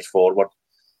PSV's best forward.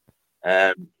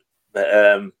 And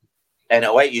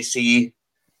I'll let you see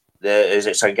is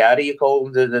it Sangari you call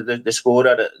him, the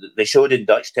scorer? They showed in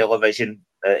Dutch television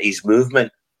his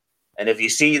movement, and if you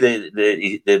see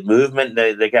the movement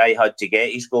the guy had to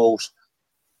get his goals,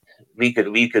 we could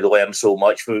learn so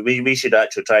much. We should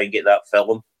actually try and get that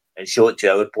film and show it to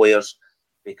our players,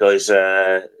 because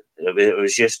it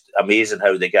was just amazing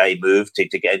how the guy moved to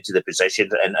get into the position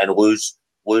and lose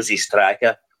his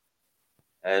tracker.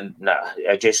 And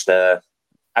I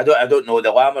don't know.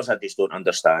 The Lammers, I just don't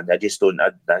understand. I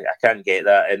can't get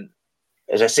that. And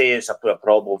as I say, it's a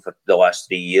problem for the last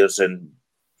 3 years, and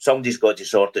somebody's got to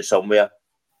sort it somewhere.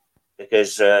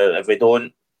 Because if we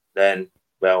don't, then,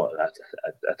 well,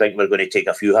 I think we're going to take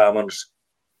a few hammers.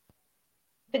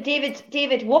 But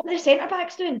David, what were the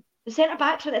centre-backs doing? The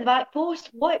centre-backs were at the back post.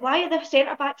 Why are the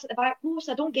centre-backs at the back post?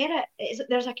 I don't get it.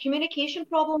 There's a communication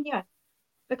problem here.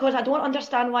 Because I don't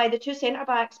understand why the two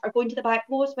centre-backs are going to the back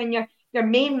post when your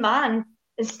main man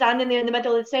is standing there in the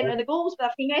middle of the centre of the goals with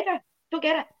a free header. Don't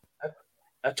get it.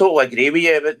 I totally agree with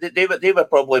you, but they were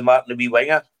probably marking the wee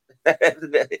winger.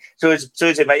 so as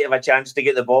they might have a chance to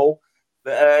get the ball.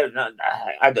 But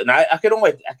I don't know. I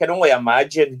can only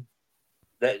imagine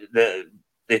that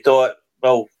they thought,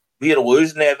 well, we're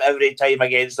losing every time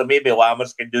against them. Maybe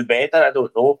Lammers can do better. I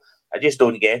don't know. I just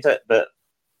don't get it. But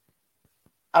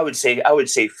I would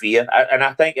say fear. And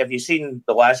I think if you've seen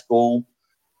the last goal,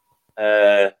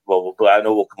 well, I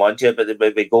know we'll come on to it, but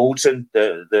the Goldson,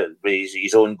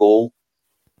 his own goal,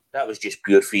 that was just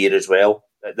pure fear as well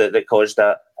that caused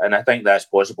that. And I think that's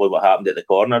possibly what happened at the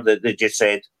corner. They just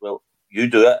said, well, you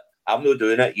do it. I'm not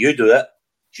doing it. You do it.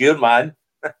 It's your man.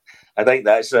 I think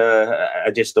that's,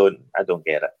 I don't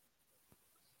get it.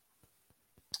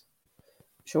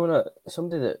 Shona,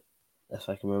 somebody that, if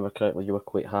I can remember correctly, you were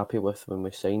quite happy with when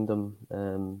we signed him.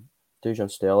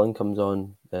 Dujon Sterling comes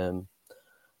on for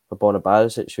Borna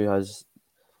Barisic, who has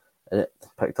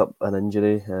picked up an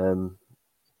injury.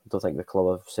 I don't think the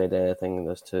club have said anything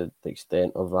as to the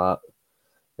extent of that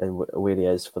and where he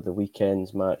is for the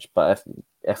weekend's match. But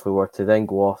if we were to then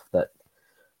go off that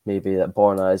maybe that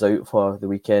Borna is out for the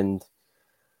weekend,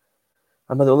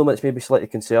 I'm the only one that's maybe slightly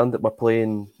concerned that we're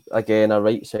playing again a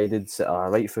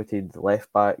right-footed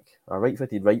left back, a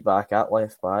right-footed right back at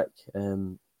left back.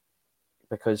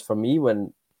 Because for me,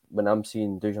 when I'm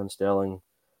seeing Dujon Sterling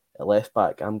at left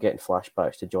back, I'm getting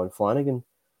flashbacks to John Flanagan,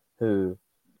 who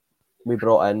we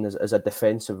brought in as a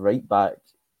defensive right back.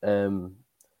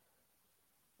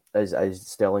 As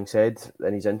Sterling said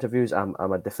in his interviews, I'm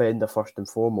a defender first and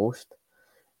foremost,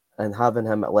 and having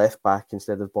him at left back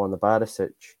instead of Borna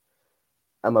Barisic,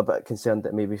 I'm a bit concerned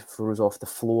that maybe throws off the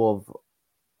flow of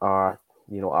our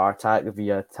attack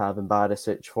via having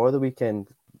Barisic for the weekend,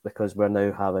 because we're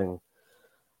now having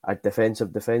a defensive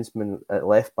defenseman at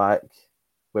left back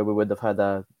where we would have had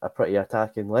a pretty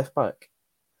attacking left back.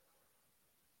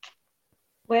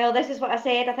 Well, this is what I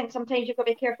said. I think sometimes you've got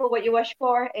to be careful what you wish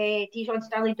for. Dujon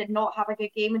Sterling did not have a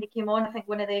good game when he came on. I think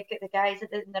one of the guys in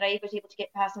the right was able to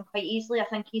get past him quite easily. I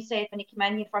think he said when he came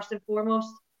in, first and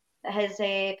foremost, that his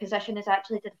position is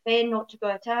actually to defend, not to go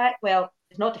attack. Well,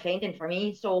 it's not defending for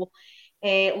me. So,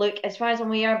 look, as far as I'm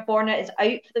aware, Borna is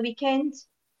out for the weekend.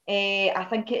 I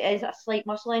think it is a slight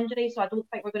muscle injury, so I don't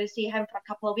think we're going to see him for a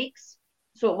couple of weeks.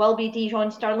 So it will be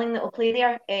Dujon Sterling that will play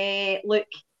there.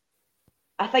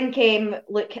 I think it's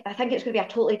going to be a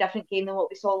totally different game than what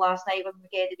we saw last night when we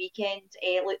get the weekend.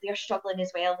 Look, they're struggling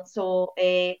as well. So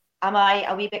am I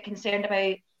a wee bit concerned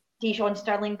about Dujon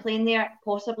Sterling playing there?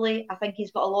 Possibly. I think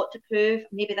he's got a lot to prove.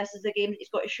 Maybe this is the game that he's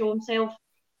got to show himself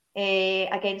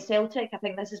against Celtic. I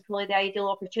think this is probably the ideal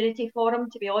opportunity for him,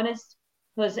 to be honest.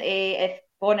 Because if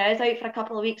Borna is out for a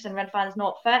couple of weeks and Rinfan's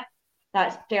not fit,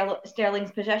 that's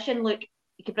Sterling's position. Look,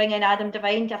 you could bring in Adam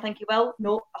Devine. Do I think he will?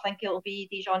 No, I think it'll be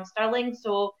Dujon Sterling.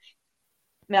 So,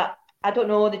 yeah, I don't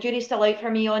know. The jury's still out for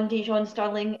me on Dujon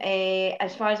Sterling.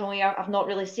 As far as I'm aware, I've not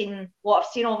really seen what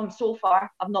I've seen of him so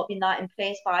far. I've not been that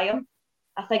impressed by him.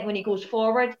 I think when he goes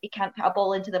forward, he can't put a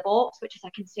ball into the box, which is a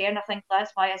concern. I think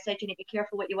that's why I said you need to be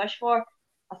careful what you wish for.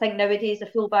 I think nowadays the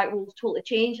fullback rules totally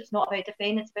change. It's not about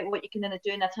defending, it's about what you can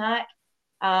do in attack.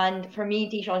 And for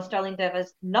me, Dujon Sterling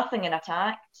does nothing in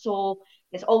attack. So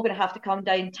it's all going to have to come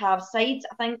down Tav's side.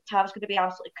 I think Tav's going to be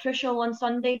absolutely crucial on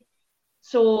Sunday.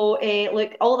 So,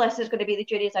 look, all this is going to be the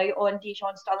jury's out on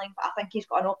Dijon Sterling, but I think he's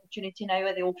got an opportunity now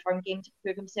at the Old Firm game to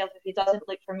prove himself. If he doesn't,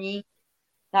 look, for me,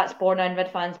 that's Borna and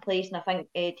Red fans' place, and I think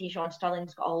Dijon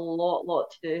Sterling's got a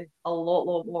lot to do, a lot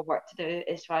more work to do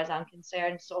as far as I'm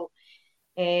concerned. So,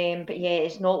 but yeah,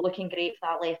 it's not looking great for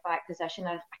that left back position.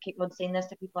 I keep on saying this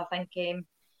to people. I think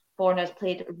Borna's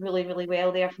played really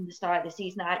well there from the start of the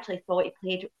season. I actually thought he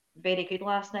played very good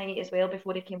last night as well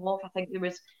before he came off. I think there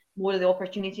was more of the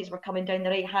opportunities were coming down the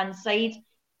right hand side,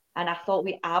 and I thought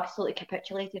we absolutely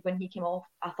capitulated when he came off.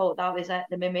 I thought that was it.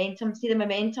 The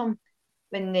momentum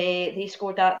when they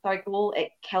scored that third goal, it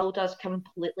killed us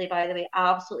completely. By the way,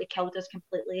 absolutely killed us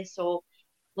completely. So,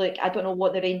 look, I don't know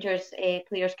what the Rangers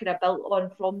players could have built on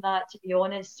from that, to be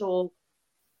honest. So,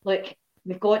 look,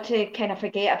 we've got to kind of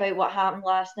forget about what happened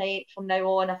last night from now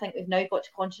on. I think we've now got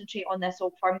to concentrate on this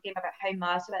Old Firm game, about how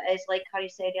massive it is. Like Harry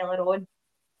said earlier on,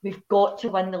 we've got to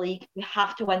win the league. We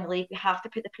have to win the league. We have to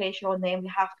put the pressure on them.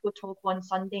 We have to go top on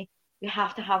Sunday. We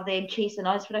have to have them chasing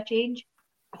us for a change.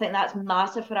 I think that's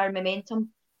massive for our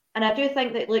momentum. And I do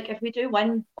think that, look, if we do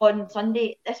win on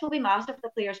Sunday, this will be massive for the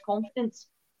players' confidence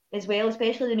as well,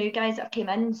 especially the new guys that have came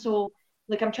in. So,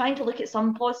 look, I'm trying to look at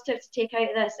some positives to take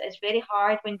out of this. It's very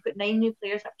hard when you've got 9 new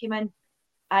players that came in.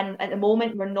 And at the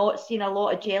moment, we're not seeing a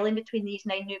lot of gelling between these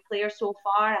 9 new players so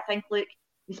far. I think, look,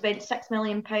 we spent £6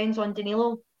 million on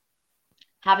Danilo.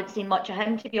 Haven't seen much of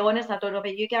him, to be honest. I don't know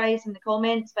about you guys in the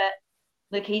comments, but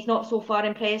look, he's not so far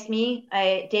impressed me.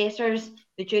 Dessers,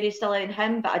 the jury's still out on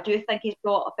him, but I do think he's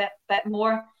brought a bit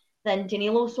more than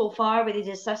Danilo so far with his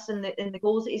assists and the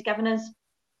goals that he's given us.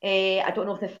 I don't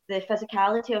know if the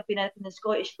physicality of being out in the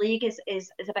Scottish League is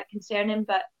a bit concerning,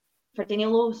 but for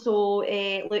Danilo, so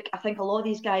look, I think a lot of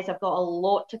these guys have got a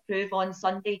lot to prove on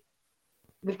Sunday.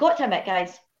 We've got to admit,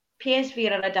 guys,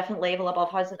 PSV are a different level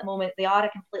above us at the moment. They are a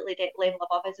completely level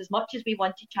above us. As much as we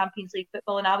wanted Champions League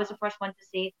football, and I was the first one to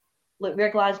say, look,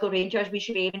 we're Glasgow Rangers, we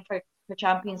should be aiming for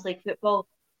Champions League football.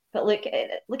 But look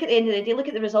at the end of the day, look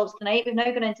at the results tonight. We've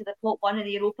now gone into the top 1 of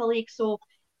the Europa League. So,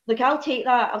 look, I'll take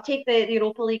that. I'll take the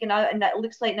Europa League, and it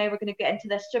looks like now we're going to get into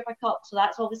this Super Cup. So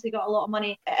that's obviously got a lot of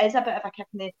money. It is a bit of a kick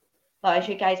in the, well, as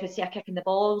you guys would say, a kick in the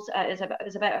balls. It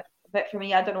was a bit for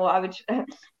me. I don't know what I would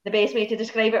the best way to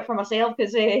describe it for myself,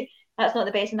 because that's not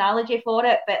the best analogy for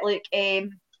it. But look,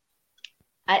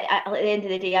 at the end of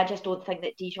the day, I just don't think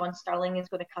that Dijon Sterling is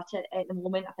going to cut it at the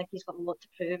moment. I think he's got a lot to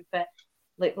prove, but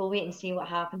look, we'll wait and see what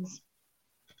happens.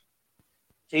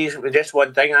 Geez, just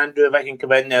one thing, Andrew, if I can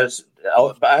come in there. As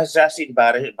I seen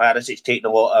Barisic taking a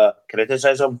lot of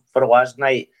criticism for last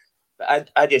night, but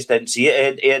I just didn't see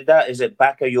it. That is it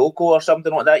Bakayoko or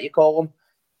something like that you call him?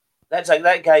 That's like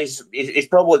that guy's. He's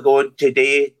probably going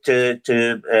today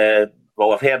to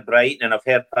well, I've heard Brighton and I've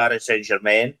heard Paris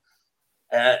Saint-Germain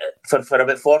for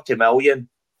about 40 million.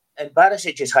 And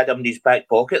Barisic just had him in his back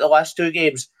pocket the last 2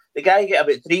 games. The guy got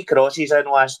about 3 crosses in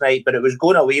last night, but it was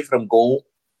going away from goal.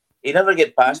 He never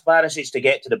get past Barisic to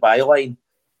get to the byline.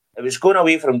 It was going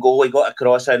away from goal. He got a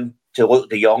cross in to Luke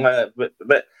de Jong.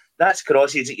 But that's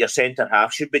crosses that your centre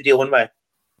half should be dealing with.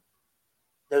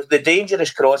 The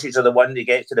dangerous crosses are the one that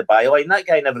gets to the byline. That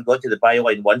guy never got to the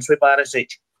byline once with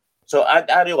Barisic. So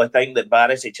I really think that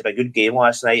Barisic had a good game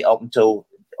last night up until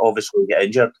obviously he got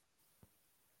injured.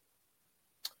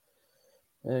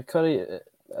 Curry,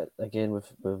 again,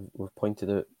 we've pointed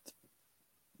out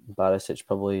Barisic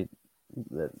probably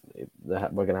that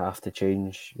we're going to have to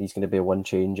change. He's going to be one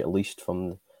change at least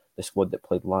from the squad that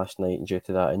played last night due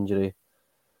to that injury.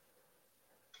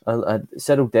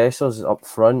 Cyril Dessers up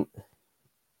front.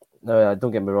 Now,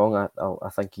 don't get me wrong, I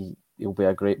think he'll be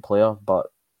a great player, but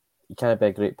you can't be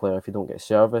a great player if you don't get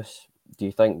service. Do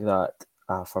you think that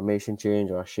a formation change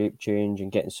or a shape change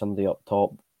and getting somebody up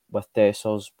top with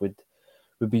Dessers would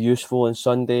be useful on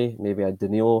Sunday? Maybe a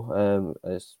Danilo,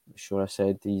 as Shona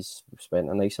said, he's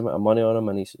spent a nice amount of money on him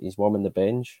and he's warming the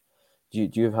bench. Do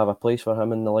you have a place for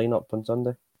him in the lineup on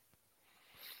Sunday?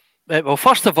 Well,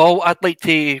 first of all, I'd like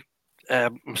to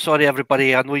I'm sorry,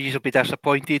 everybody. I know you'll be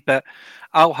disappointed, but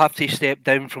I'll have to step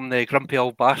down from the Grumpy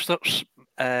Old Bastards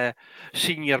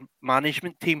senior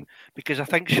management team because I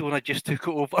think Shona just took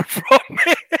it over from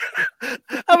me.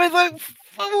 I was like,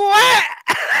 what?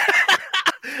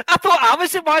 I thought I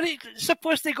was the man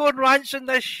supposed to go on rants on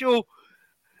this show.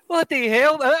 What the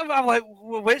hell? I'm like,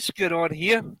 what's going on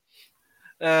here?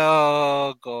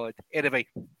 Oh, God. Anyway,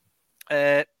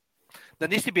 there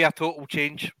needs to be a total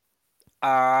change.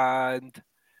 And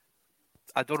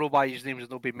I don't know why his name's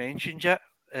not been mentioned yet,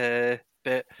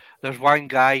 but there's one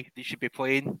guy that should be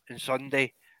playing on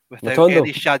Sunday without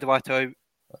any shadow of a doubt.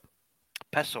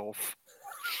 Piss off.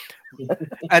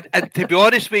 And to be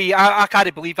honest with you, I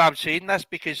can't believe I'm saying this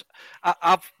because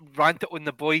I've ranted on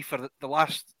the boy for the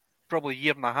last probably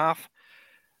year and a half.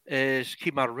 Is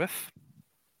Kemar Roof.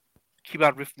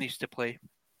 Kemar Roof needs to play.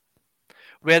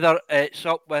 Whether it's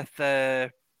up with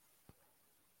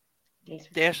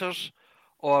Dessers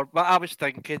or what I was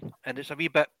thinking, and it's a wee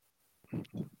bit,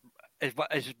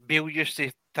 as Bill used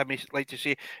to Timmy like to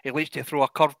say, he likes to throw a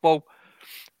curveball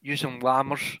using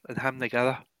Lammers and him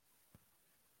together.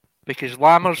 Because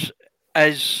Lammers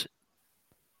is,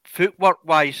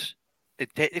 footwork-wise and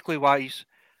technically wise,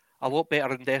 a lot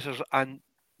better than Dessers and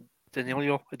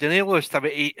Danilo. Danilo is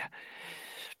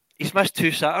he's missed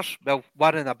 2 sitters. Well,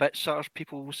 1 and a bit sitters,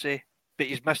 people will say. But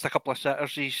he's missed a couple of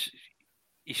sitters. He's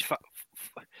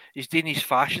doing his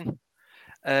fashion.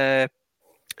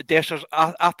 Dessers,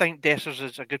 I think Dessers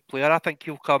is a good player. I think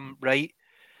he'll come right.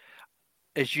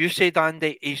 As you said,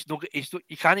 Andy, you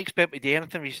can't expect him to do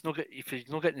anything if he's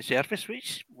not getting the surface,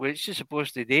 which he's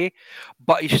supposed to do.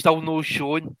 But he's still not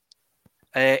shown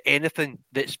anything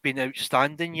that's been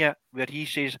outstanding yet, where he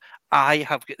says, I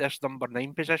have got this number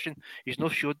 9 position. He's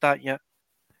not showed that yet.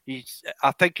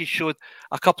 I think he's showed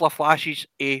a couple of flashes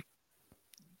of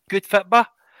good football,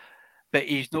 but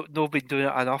he's not been doing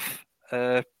it enough.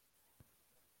 The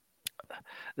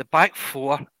back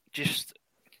four just...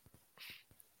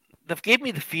 They've gave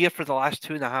me the fear for the last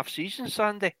 2.5 seasons,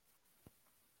 Sandy.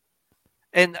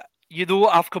 And,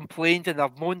 I've complained and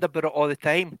I've moaned about it all the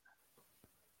time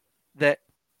that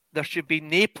there should be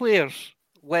no players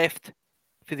left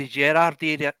for the Gerrard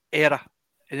era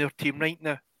in our team right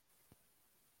now.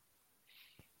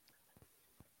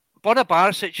 Borna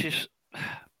Barisic is,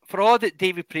 for all that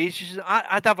Davey praises,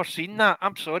 I'd never seen that.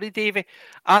 I'm sorry, Davey.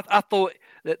 I thought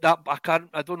that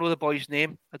I don't know the boy's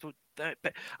name. But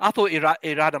I thought he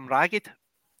ran him ragged.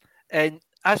 And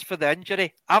as for the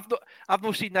injury, I've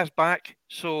not seen this back,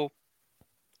 so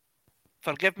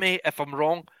forgive me if I'm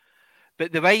wrong.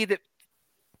 But the way that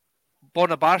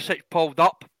Borna Barisic pulled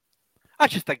up, I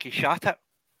just think he shot it.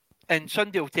 And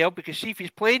Sunday will tell, because see if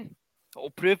he's playing, it'll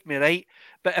prove me right.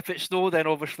 But if it's no, then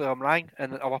obviously I'm wrong,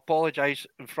 and I'll apologise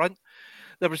in front.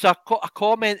 There was a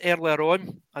comment earlier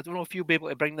on. I don't know if you'll be able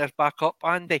to bring this back up,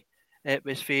 Andy. It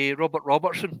was for Robert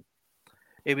Robertson.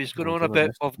 He was going on about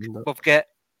we've got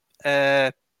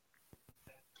Tav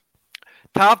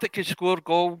that can score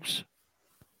goals.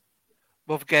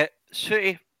 We've got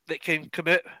Sooty that can come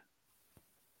out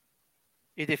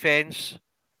in defence.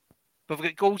 We've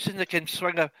got Goldson that can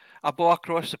swing a ball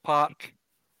across the park.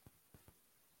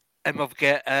 And we've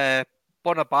got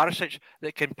Borna Barisic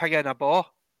that can ping in a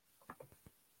ball.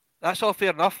 That's all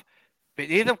fair enough. But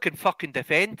neither of them can fucking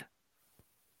defend.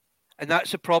 And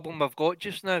that's the problem we've got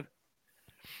just now.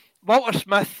 Walter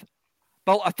Smith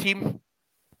built a team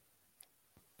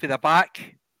for the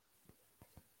back.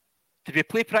 Did we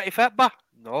play pretty football?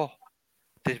 No.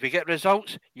 Did we get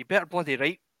results? You better bloody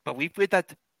right believe we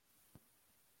did.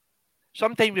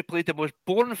 Sometimes we played the most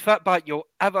boring football you'll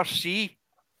ever see.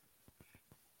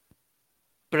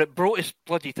 But it brought us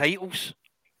bloody titles.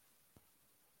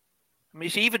 I mean,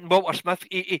 see, even Walter Smith,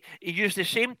 he used the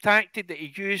same tactic that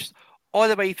he used all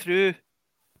the way through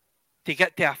to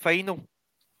get to a final.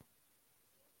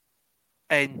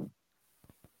 And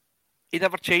he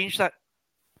never changed that.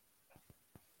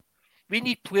 We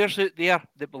need players out there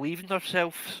that believe in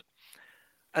themselves.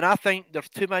 And I think there's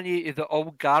too many of the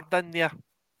old guard in there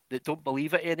that don't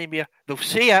believe it anymore. They'll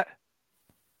say it.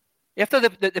 After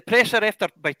the pressure after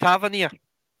by Tavernier,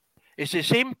 it's the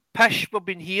same pish we've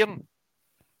been hearing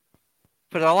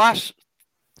for the last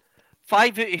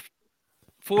 5 out of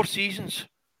 4 seasons.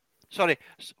 Sorry,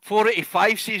 4 out of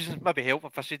 5 seasons. Maybe help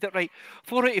if I said it right.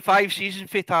 4 out of 5 seasons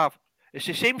for Tav. It's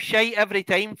the same shite every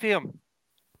time for him.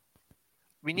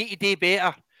 We need to do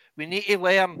better. We need to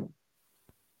learn.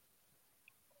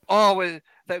 Oh,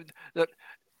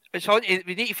 it's on.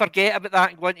 We need to forget about that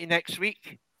and go into next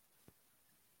week.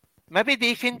 Maybe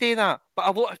they can do that,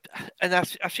 but I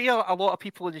see a lot of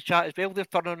people in the chat as well. They're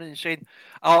turning and saying,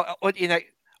 on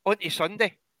to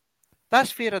Sunday."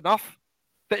 That's fair enough,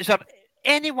 but is there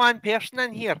any one person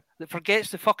in here that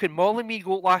forgets the fucking Molly me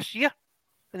goal last year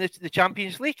in the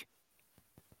Champions League?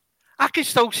 I can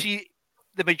still see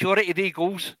the majority of the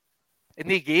goals in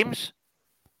the games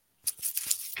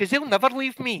because they'll never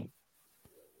leave me.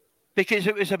 Because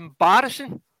it was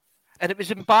embarrassing, and it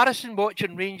was embarrassing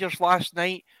watching Rangers last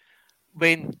night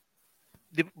when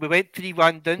we went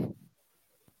 3-1 down.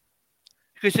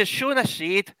 Because as Shona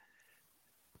said,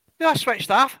 I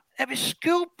switched off. It was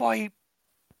schoolboy.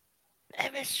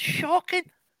 It was shocking.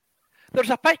 There's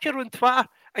a picture on Twitter,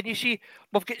 and you see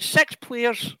we've got 6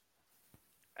 players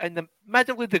in the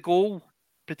middle of the goal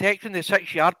protecting the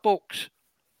 6-yard box.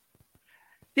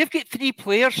 They've got 3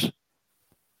 players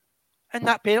in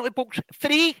that penalty box.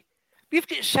 3. We've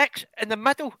got 6 in the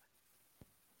middle.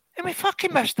 And we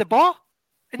fucking missed the ball.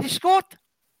 And they scored.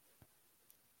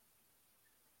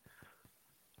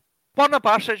 Borna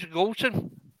Barsic and Goldson,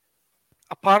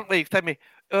 apparently, Timmy,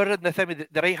 are in the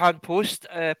right-hand post,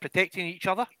 protecting each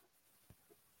other.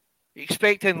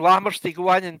 Expecting Lammers to go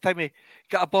in and Timmy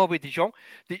get a ball with De Jong.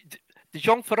 De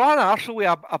Jong, for an Arsenal,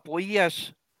 a boy he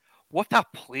is, what a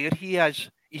player he is.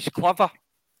 He's clever.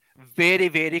 Very,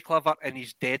 very clever, and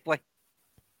he's deadly.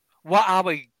 What I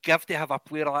would give to have a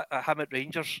player like him at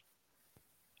Rangers.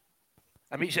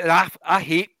 I mean, I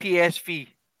hate PSV.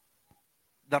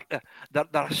 They're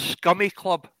a scummy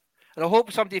club. And I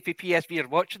hope somebody from PSV are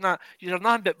watching that. You're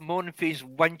nothing but moaning face,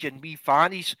 whinging wee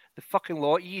fannies. The fucking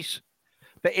lot of yous.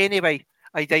 But anyway,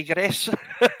 I digress.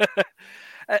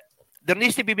 There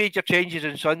needs to be major changes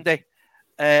on Sunday.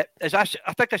 As I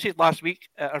think I said last week,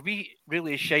 are we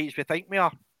really as shite as we think we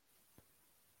are?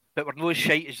 But we're not as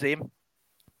shite as them.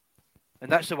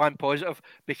 And that's the one positive,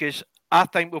 because I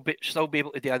think we'll still be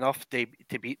able to do enough to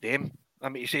beat them. I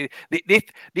mean, you see,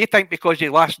 they think because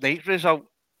of last night's result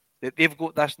that they've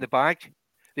got this in the bag.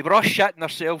 They were all shitting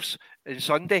themselves on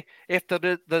Sunday after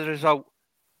the result.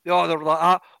 Oh, they were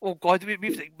like, oh God, we've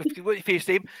got to face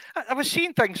them. I was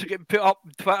seeing things getting put up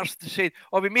on Twitter to say,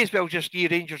 oh, we may as well just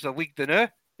give Rangers the league now.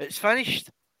 It's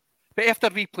finished. But after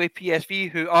we play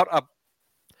PSV, who are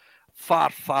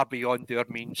far, far beyond their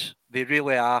means, they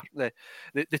really are. The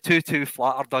 2-2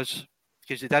 flattered us,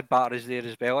 because they did batter us there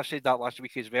as well. I said that last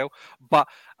week as well. But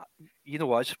you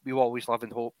know us, we always live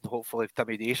in hope. Hopefully, if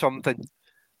Timmy do something,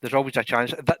 there's always a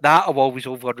chance. That will always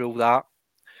overrule that.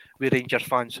 We Rangers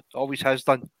fans always has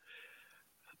done.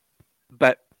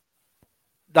 But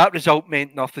that result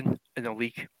meant nothing in the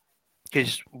league,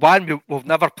 because one, we'll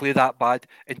never play that bad,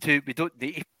 and two, we don't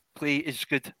need to play as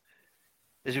good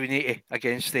as we need to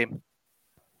against them,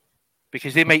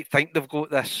 because they might think they've got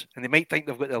this and they might think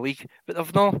they've got the league, but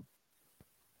they've not.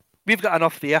 We've got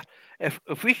enough there.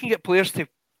 If we can get players to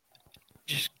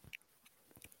just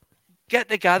get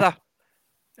together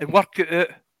and work it out,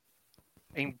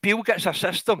 and Beale gets a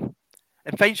system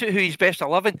and finds out who his best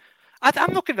 11.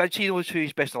 I'm not convinced he knows who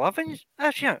his best 11 is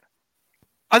yet.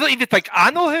 I don't even think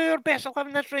I know who our best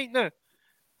 11 is right now,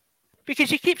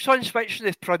 because he keeps on switching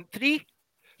the front 3.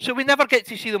 So we never get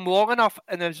to see them long enough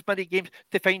in as many games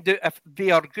to find out if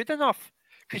they are good enough,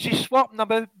 because he's swapping them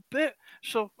about.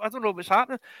 So I don't know what's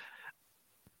happening.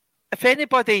 If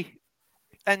anybody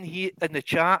in the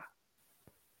chat,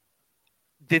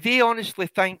 do they honestly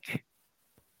think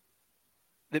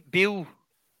that Beale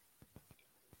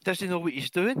doesn't know what he's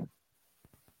doing?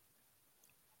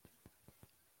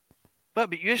 What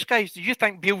about you guys? Do you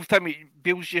think Beale's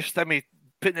just putting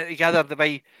it together the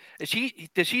way?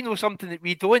 Does he know something that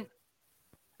we don't,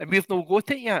 and we've not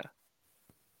got it yet?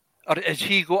 Or has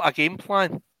he got a game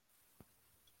plan?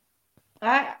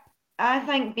 I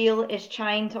think Beale is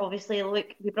trying to obviously look.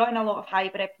 We brought in a lot of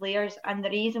hybrid players, and the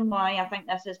reason why I think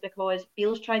this is because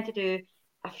Beale's trying to do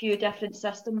a few different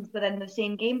systems within the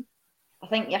same game. I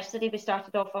think yesterday we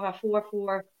started off with a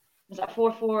 4-4. Was it a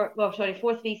 4-4? Well, sorry,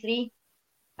 4-3-3.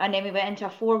 And then we went into a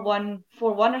 4-1-4-1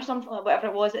 or something, like whatever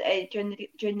it was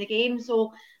during the game.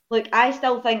 So, look, I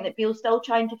still think that Beale's still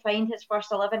trying to find his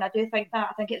first 11. I do think that.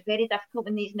 I think it's very difficult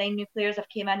when these 9 new players have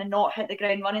came in and not hit the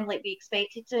ground running like we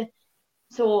expected to.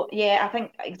 So, yeah, I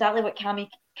think exactly what Cammy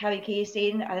K is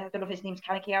saying. I don't know if his name's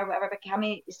Cammy K or whatever, but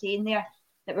Cammy is saying there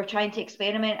that we're trying to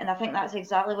experiment. And I think that's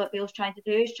exactly what Beale's trying to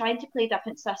do, is trying to play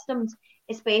different systems,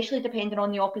 especially depending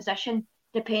on the opposition,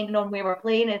 depending on where we're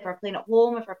playing, if we're playing at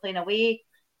home, if we're playing away,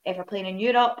 if we're playing in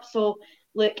Europe. So,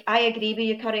 look, I agree with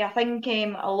you, Curry. I think a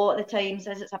lot of the times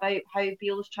it's about how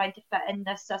Beale's trying to fit in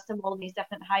this system with all these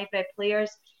different hybrid players,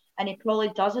 and he probably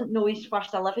doesn't know his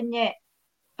first 11 yet.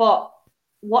 But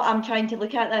what I'm trying to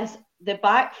look at is the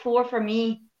back 4 for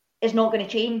me is not going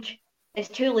to change. It's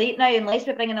too late now, unless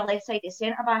we bring in a left-sided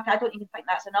centre-back. I don't even think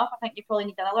that's enough. I think you probably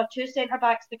need another 2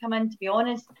 centre-backs to come in, to be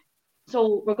honest.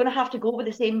 So we're going to have to go with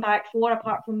the same back 4,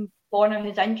 apart from Borna,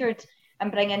 who's injured,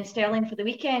 and bring in Sterling for the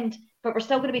weekend. But we're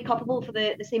still going to be culpable for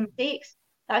the same mistakes.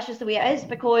 That's just the way it is,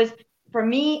 because for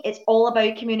me, it's all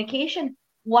about communication.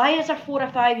 Why is there 4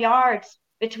 or 5 yards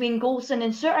between Goldson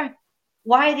and Suter?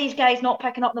 Why are these guys not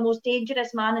picking up the most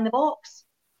dangerous man in the box?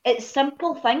 It's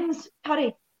simple things,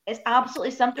 Curry. It's absolutely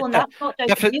simple, and that's not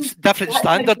different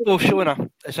standard though, Shona.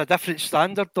 It's a different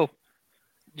standard though.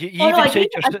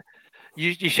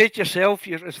 You said yourself,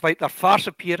 it's like they're far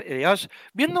superior to us.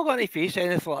 We're not going to face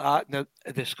anything like that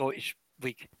in the Scottish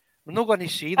League. We're not going to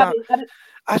see that.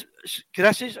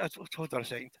 Chris, hold on a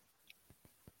second.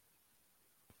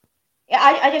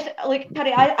 I just like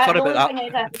Terry. Sorry The only about thing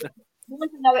is that.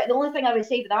 the only thing I would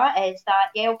say with that is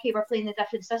that okay, we're playing a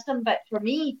different system, but for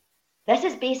me, this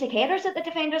is basic errors that the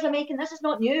defenders are making. This is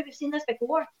not new. We've seen this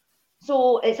before.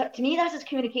 So it's to me, this is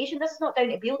communication. This is not down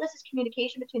to Beale. This is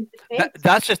communication between the defence.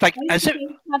 That's just like, is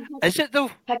it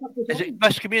though? Is it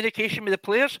miscommunication with the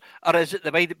players, or is it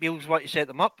the way that Beale's want to set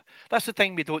them up? That's the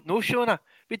thing we don't know, Shona.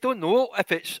 We don't know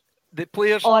if it's the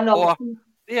players or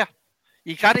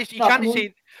You can't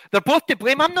say they're both to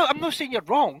blame. I'm not saying you're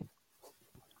wrong.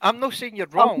 I'm not saying you're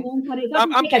wrong.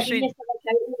 I'm just saying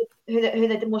who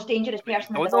the most dangerous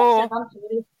person in the box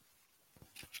is.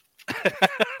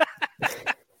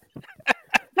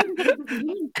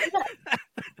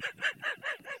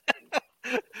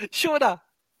 Shona,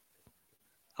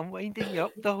 I'm winding you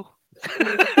up though.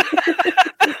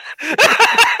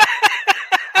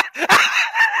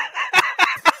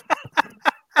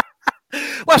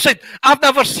 Listen, I've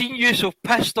never seen you so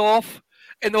pissed off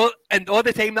in all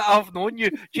the time that I've known you.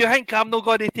 Do you think I'm not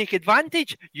going to take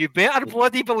advantage? You better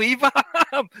bloody believe I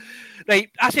am. Right,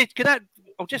 I said,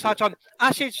 I'll just add on.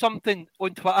 I said something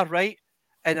on Twitter, right?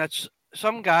 And it's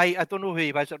some guy, I don't know who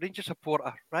he was, a Rangers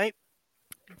supporter, right?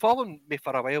 Been following me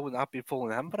for a while, and I've been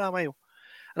following him for a while.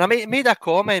 And I made a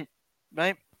comment,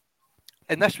 right?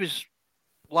 And this was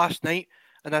last night,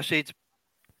 and I said,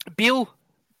 Beale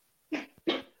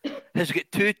has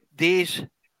got 2 days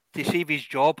to save his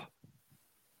job,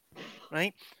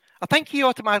 right? I think he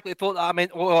automatically thought that I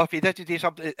meant, if he doesn't do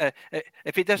something,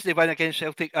 if he doesn't win against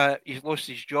Celtic, he's lost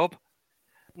his job.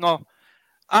 No,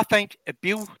 I think if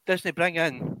Beale doesn't bring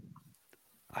in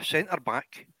a centre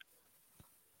back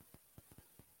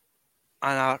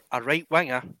and a right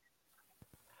winger,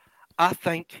 I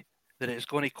think that it's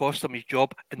going to cost him his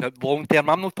job in the long term.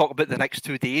 I'm not talking about the next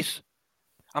 2 days.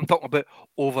 I'm talking about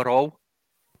overall.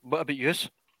 What about you? Do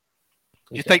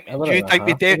you think we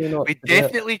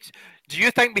definitely? Do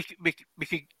you think we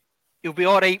could? He'll be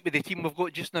all right with the team we've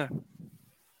got just now.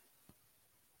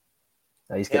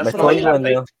 He's got McCoy in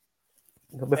there.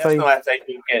 Personally, I think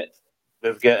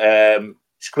we've got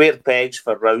square pegs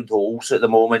for round holes at the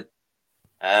moment.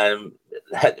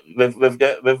 We've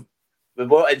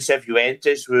brought in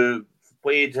Cifuentes, who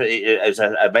played as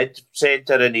a mid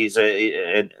centre, and he's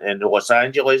in Los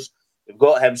Angeles. We've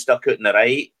got him stuck out in the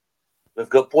right. We've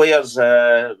got players,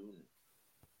 haven't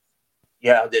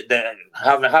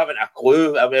a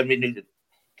clue. I mean,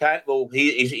 Cantwell,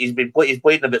 he's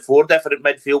played in about 4 different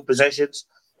midfield positions,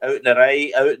 out in the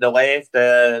right, out in the left.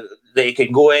 That he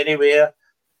can go anywhere.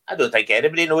 I don't think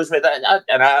anybody knows what that.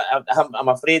 I'm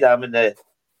afraid I'm in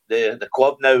the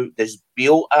club now. Does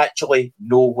Beale actually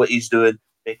know what he's doing?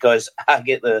 Because I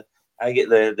get the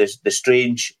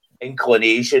strange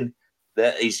inclination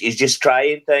that he's just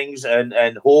trying things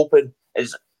and hoping,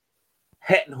 is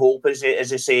hitting hope, as they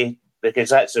say, because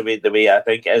that's the way I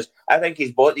think it is. I think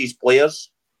he's bought these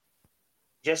players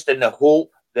just in the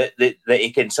hope that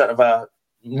he can sort of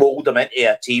mould them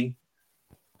into a team.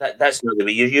 That's not the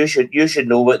way. You should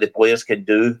know what the players can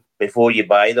do before you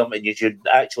buy them, and you should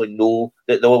actually know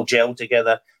that they'll gel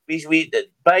together.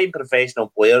 Buying professional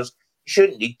players, you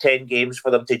shouldn't need 10 games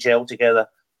for them to gel together.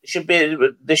 They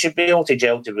should be able to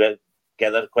gel together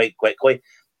quite quickly.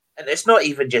 And it's not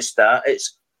even just that.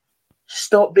 It's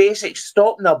stopping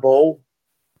a ball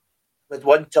with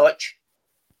one touch.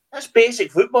 That's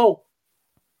basic football.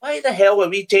 Why the hell are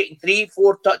we taking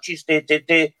 3-4 touches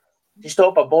to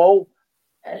stop a ball?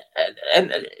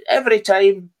 And every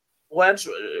time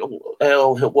Lundstrom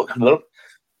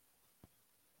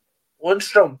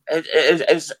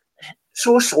is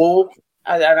so slow,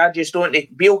 and I just don't.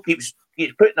 Beale keeps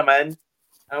putting them in.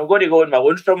 I'm going to go on my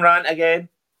Lundstrom rant again.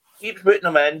 Keeps putting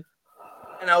them in,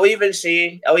 and I'll even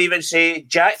say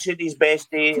Jack's had his best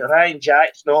day. Ryan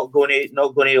Jack's not going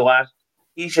to last.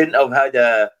 He shouldn't have had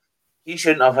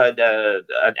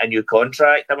a new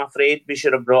contract. I'm afraid we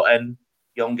should have brought in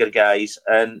younger guys,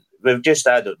 and I just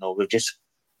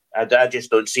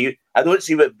don't see. I don't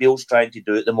see what Beale's trying to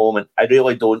do at the moment. I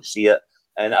really don't see it,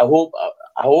 and I hope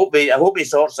he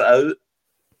sorts it out.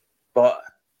 But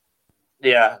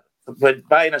yeah, but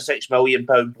buying a £6 million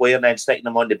player and then sticking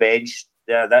him on the bench,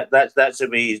 yeah, that's the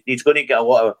way he's going to get a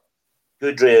lot of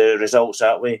good results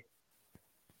that way.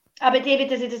 But David,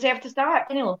 does he deserve to start?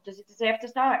 Does he deserve to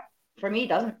start? For me, he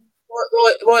doesn't.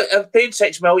 Well, I've paid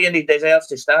 £6 million. He deserves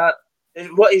to start.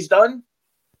 What he's done,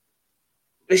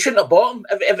 we shouldn't have bought him.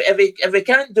 If he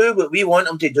can't do what we want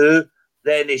him to do,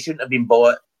 then he shouldn't have been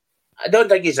bought. I don't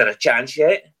think he's had a chance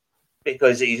yet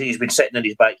because he's been sitting on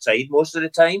his backside most of the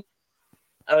time.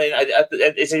 I mean,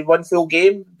 is he one full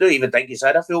game? I don't even think he's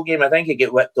had a full game. I think he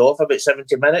got whipped off about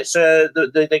 70 minutes.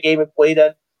 The game he played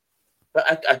in.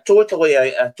 But I totally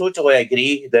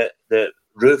agree that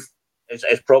Roof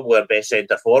is probably our best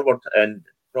centre forward and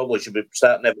probably should be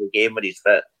starting every game when he's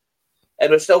fit.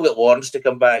 And we've still got Lawrence to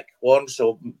come back. Lawrence,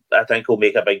 so I think, will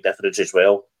make a big difference as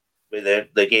well with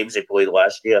the games they played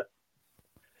last year.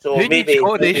 So who maybe needs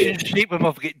coordination shape when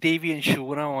we've got Davy and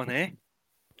Shona on, eh?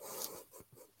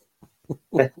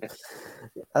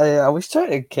 I was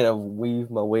trying to kind of weave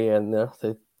my way in there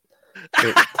to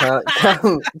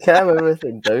calm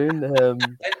everything down.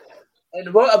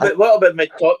 And what about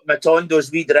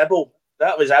Matondo's wee dribble?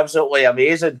 That was absolutely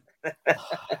amazing. You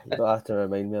don't have to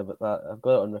remind me about that. I've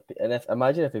got it on repeat. And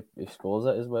imagine if he scores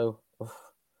it as well.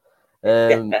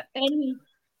 Anyway,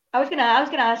 I was gonna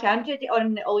ask Andrew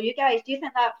on all you guys. Do you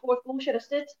think that fourth goal should have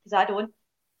stood? Because I don't.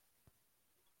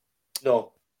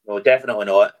 No, definitely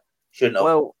not. Shouldn't have.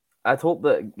 Well, I'd hope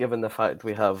that given the fact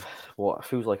we have what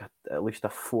feels like at least a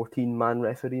 14-man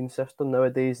refereeing system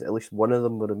nowadays, at least one of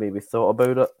them would have maybe thought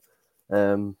about it.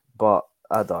 But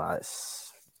I don't know.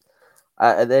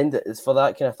 At the end, it's for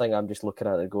that kind of thing. I'm just looking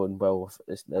at it going, well,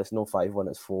 it's no 5-1,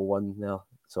 it's 4-1 now.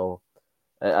 So,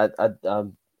 as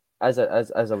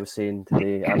I was saying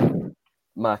today,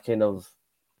 my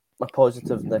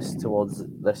positiveness towards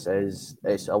this is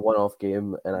it's a one-off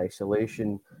game in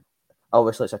isolation.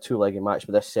 Obviously, it's a two-legged match,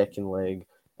 but this second leg,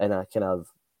 and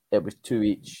it was 2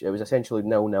 each. It was essentially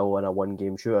 0-0 in a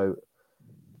one-game shootout.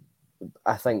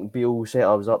 I think Beale set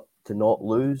us up to not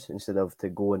lose instead of to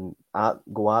go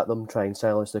at them, try and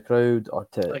silence the crowd or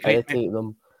to irritate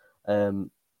them.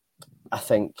 I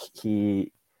think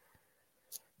he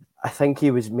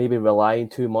was maybe relying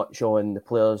too much on the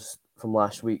players from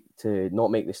last week to not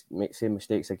make same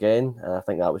mistakes again. And I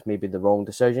think that was maybe the wrong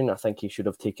decision. I think he should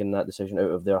have taken that decision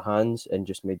out of their hands and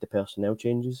just made the personnel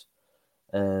changes.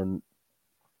 I'm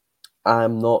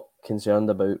not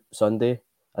concerned about Sunday.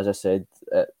 As I said,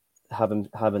 having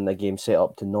the game set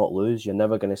up to not lose, you're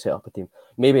never going to set up a team.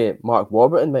 Maybe Mark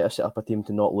Warburton might have set up a team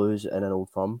to not lose in an Old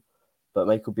Firm, but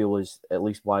Michael Beale is at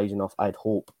least wise enough, I'd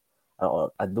hope.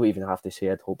 I don't even have to say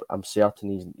I'd hope. I'm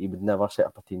certain he would never set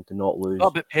up a team to not lose. What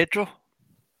about Pedro?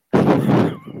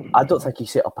 I don't think he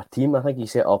set up a team. I think he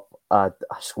set up a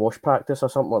squash practice or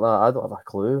something like that. I don't have a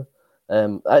clue.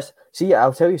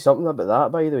 I'll tell you something about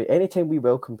that, by the way. Anytime we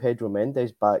welcome Pedro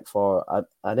Mendes back for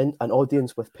an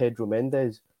audience with Pedro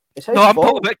Mendes, it's his fault. I'm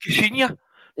talking about Caixinha.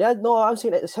 Yeah, no, I'm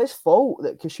saying it's his fault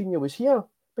that Caixinha was here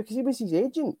because he was his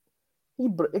agent.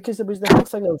 Because there was the whole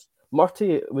thing of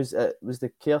Murty was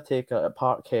the caretaker at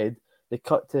Parkhead. They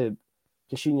cut to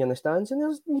Caixinha in the stands, and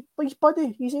there's his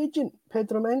buddy, his agent,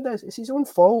 Pedro Mendes. It's his own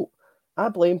fault. I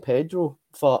blame Pedro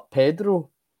for Pedro.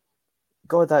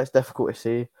 God, that's difficult to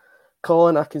say.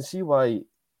 Colin, I can see why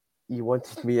you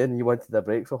wanted me in. You wanted a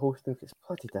break for hosting. It's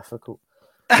bloody difficult.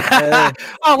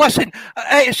 Oh, listen,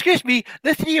 excuse me.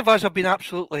 The three of us have been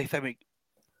absolutely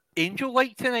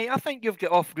angel-like tonight. I think you've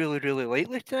got off really, really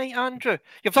lightly tonight, Andrew.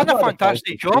 You've done a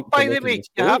fantastic job, by the way.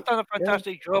 You have done a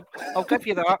fantastic job. I'll give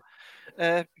you that.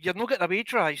 You're not getting a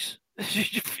wage rise.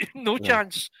 No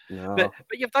chance. No. But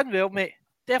you've done well, mate.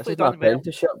 Definitely done well.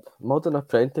 Modern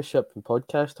apprenticeship and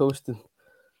podcast hosting.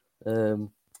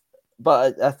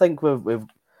 But I think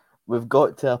we've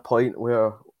got to a point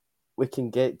where we can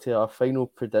get to our final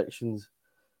predictions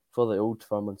for the Old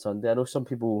Firm on Sunday. I know some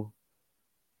people,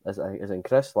 as in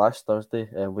Chris last Thursday,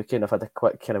 we kind of had a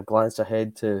quick kind of glance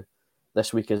ahead to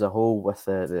this week as a whole with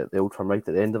the Old Firm right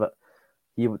at the end of it.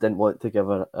 He didn't want to give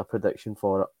a prediction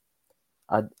for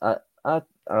it. I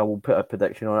will put a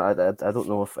prediction on it. I don't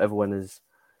know if everyone is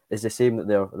the same, that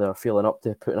they're feeling up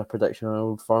to putting a prediction on an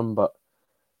Old Firm, but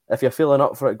if you're feeling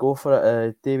up for it, go for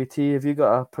it. Davey T, have you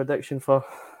got a prediction for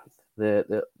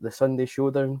the Sunday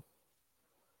showdown?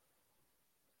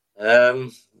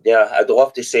 Yeah, I'd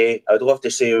love to say we're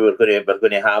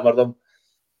going to hammer them.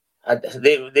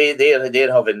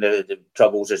 They're having the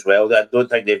troubles as well. I don't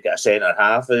think they've got a centre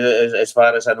half, as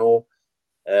far as I know.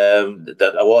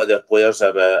 That a lot of their players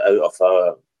are out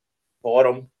of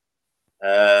form,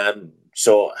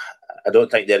 so I don't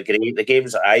think they're great. The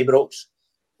game's at Ibrox,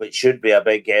 which should be a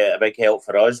big help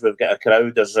for us. We've got a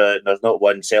crowd. There's not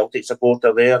one Celtic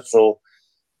supporter there, so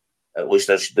at least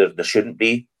there shouldn't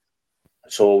be.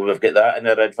 So we've got that in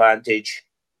our advantage,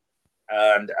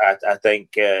 and I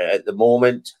think at the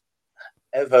moment,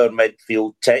 if our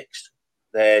midfield ticks,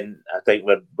 then I think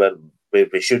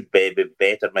we should be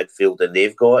better midfield than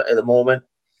they've got at the moment.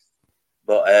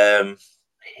 But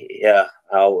yeah,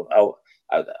 I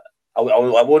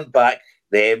won't back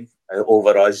them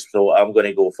over us, so I'm going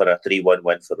to go for a 3-1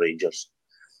 win for Rangers.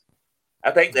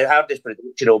 I think the hardest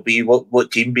prediction will be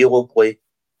what team Beale will play.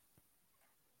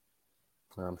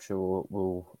 I'm sure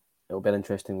we'll it'll be an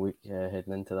interesting week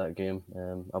heading into that game.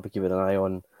 I'll be keeping an eye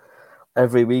on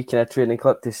every week in a training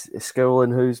clip to scowl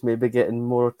and who's maybe getting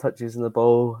more touches in the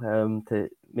ball to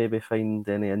maybe find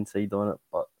any insight on it.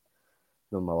 But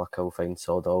no my luck, I'll find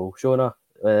sod all. Shona,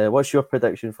 what's your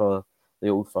prediction for the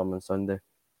Old Firm on Sunday?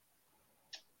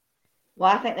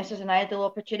 Well, I think this is an ideal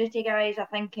opportunity, guys. I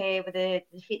think with the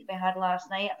defeat that we had last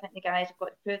night, I think the guys have got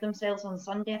to prove themselves on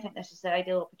Sunday. I think this is the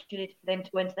ideal opportunity for them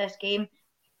to go into this game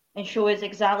and show us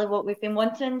exactly what we've been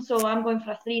wanting. So I'm going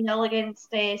for a 3-0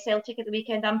 against Celtic at the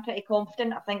weekend. I'm pretty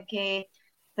confident. I think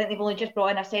they've only just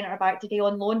brought in a centre back today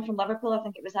on loan from Liverpool. I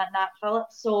think it was that Nat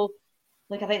Phillips. So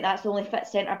I think that's the only fit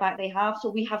centre back they have.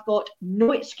 So we have got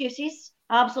no excuses,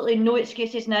 absolutely no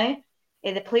excuses now.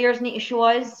 The players need to show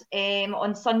us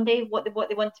on Sunday what they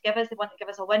want to give us. They want to give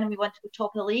us a win, and we want to go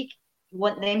top of the league. We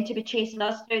want them to be chasing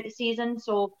us throughout the season.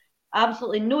 So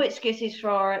absolutely no excuses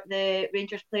for the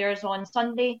Rangers players on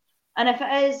Sunday. And if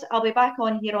it is, I'll be back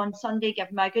on here on Sunday,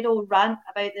 giving my good old rant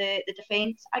about the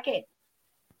defence again.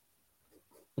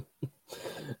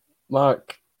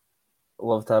 Mark,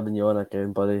 loved having you on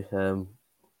again, buddy.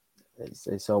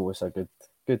 It's always a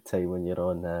good time when you're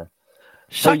on.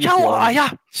 Such a liar!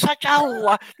 Such a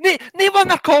liar! No one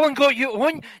they're calling got you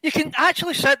on. You can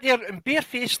actually sit there and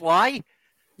barefaced lie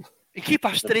and keep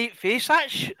a straight face.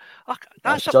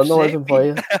 That's journalism for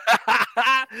you.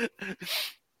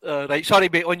 Right, sorry,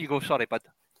 mate. On you go. Sorry, bud.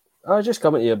 I was just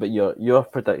coming to you about your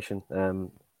prediction.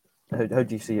 How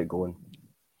do you see it going?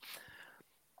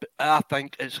 I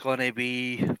think it's going to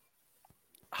be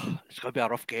a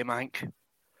rough game. I think.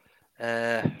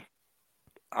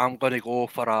 I'm going to go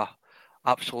for a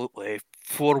absolutely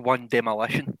 4-1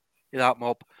 demolition of that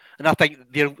mob, and I think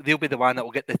they'll be the one that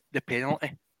will get the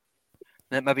penalty.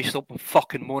 And maybe stop them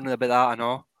fucking moaning about that and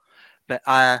all. But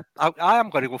I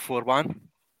am going to go 4-1.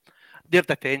 Their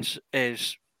defence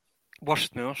is worse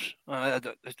than ours.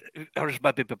 Ours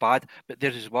maybe be bad, but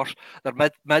theirs is worse. Their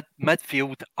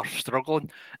midfield are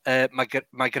struggling.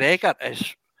 McGregor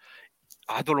is,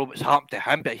 I don't know what's happened to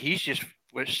him, but he's just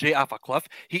went straight off a cliff.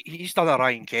 He's done a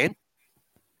Ryan Kent.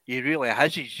 He really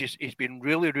has. He's been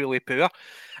really, really poor.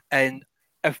 And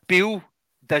if Beale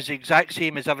does the exact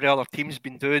same as every other team's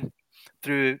been doing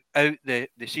throughout the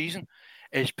season,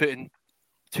 is putting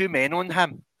 2 men on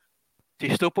him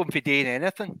to stop him from doing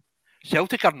anything.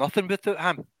 Celtic are nothing without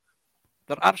him.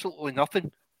 They're absolutely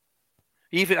nothing.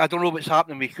 Even I don't know what's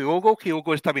happening with Kyogo.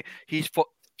 Kyogo's telling me he's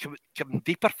coming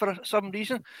deeper for some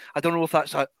reason. I don't know if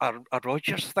that's a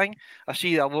Rodgers thing. I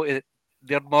see a lot of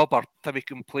their mob are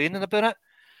complaining about it.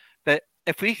 But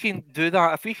if we can do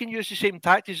that, if we can use the same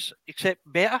tactics except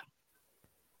better,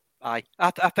 I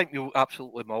think we'll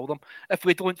absolutely maul them. If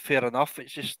we don't, fair enough.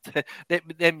 It's just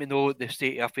then we know the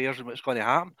state of affairs and what's going to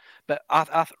happen. But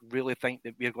I really think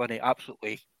that we're going to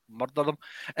absolutely murder them.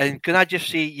 And can I just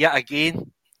say yet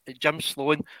again, Jim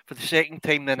Sloan, for the second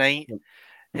time tonight,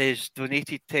 has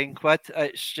donated 10 quid.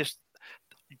 It's just,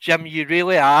 Jim, you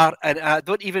really are. And I'm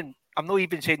not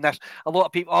even saying this. A lot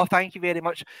of people, oh, thank you very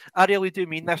much. I really do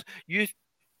mean this. You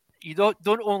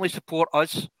don't only support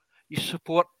us, you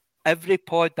support every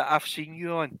pod that I've seen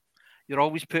you on. You're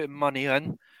always putting money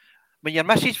in. When your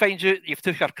missus finds out you've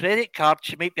took her credit card,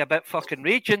 she might be a bit fucking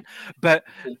raging. But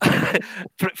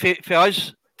for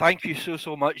us, thank you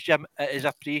so much, Jim. It is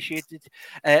appreciated.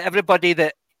 Everybody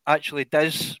that actually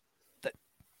does,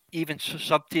 even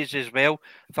sub to us as well,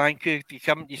 thank you.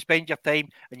 You spend your time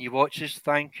and you watch us,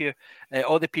 thank you.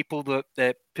 All the people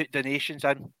that put donations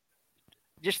in,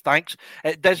 just thanks.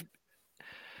 It does.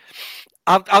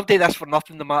 I'll do this for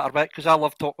nothing, no matter what, because I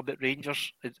love talking about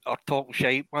Rangers or talking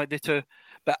shite, one of the two.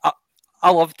 But I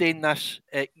love doing this.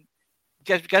 It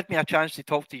gives me a chance to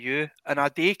talk to you, and I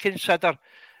do consider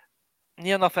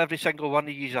near enough every single one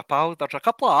of you a pal. There's a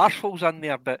couple of arseholes in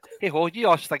there, but hey ho, you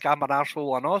all think I'm an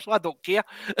arsehole and all, so I don't care.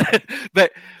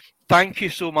 But thank you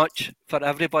so much for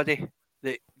everybody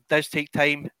that does take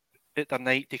time out their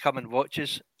night to come and watch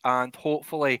us, and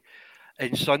hopefully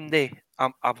on Sunday,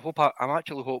 I'm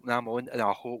actually hoping I'm on, and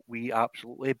I hope we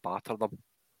absolutely batter them.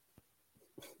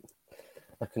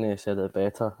 I couldn't have said it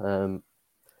better.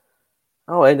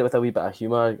 I'll end it with a wee bit of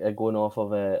humour, going off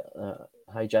of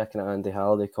hijacking an Andy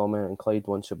Halliday comment and Clyde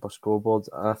One Super Scoreboard.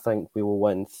 I think we will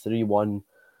win 3-1,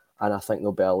 and I think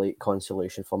there'll be a late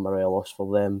consolation for Morelos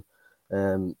for them.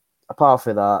 Apart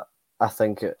from that, I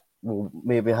think it will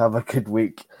maybe have a good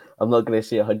week. I'm not going to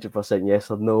say 100%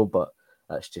 yes or no, but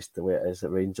that's just the way it is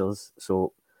at Rangers.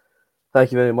 So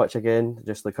thank you very much again.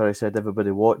 Just like I said,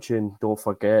 everybody watching, don't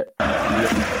forget.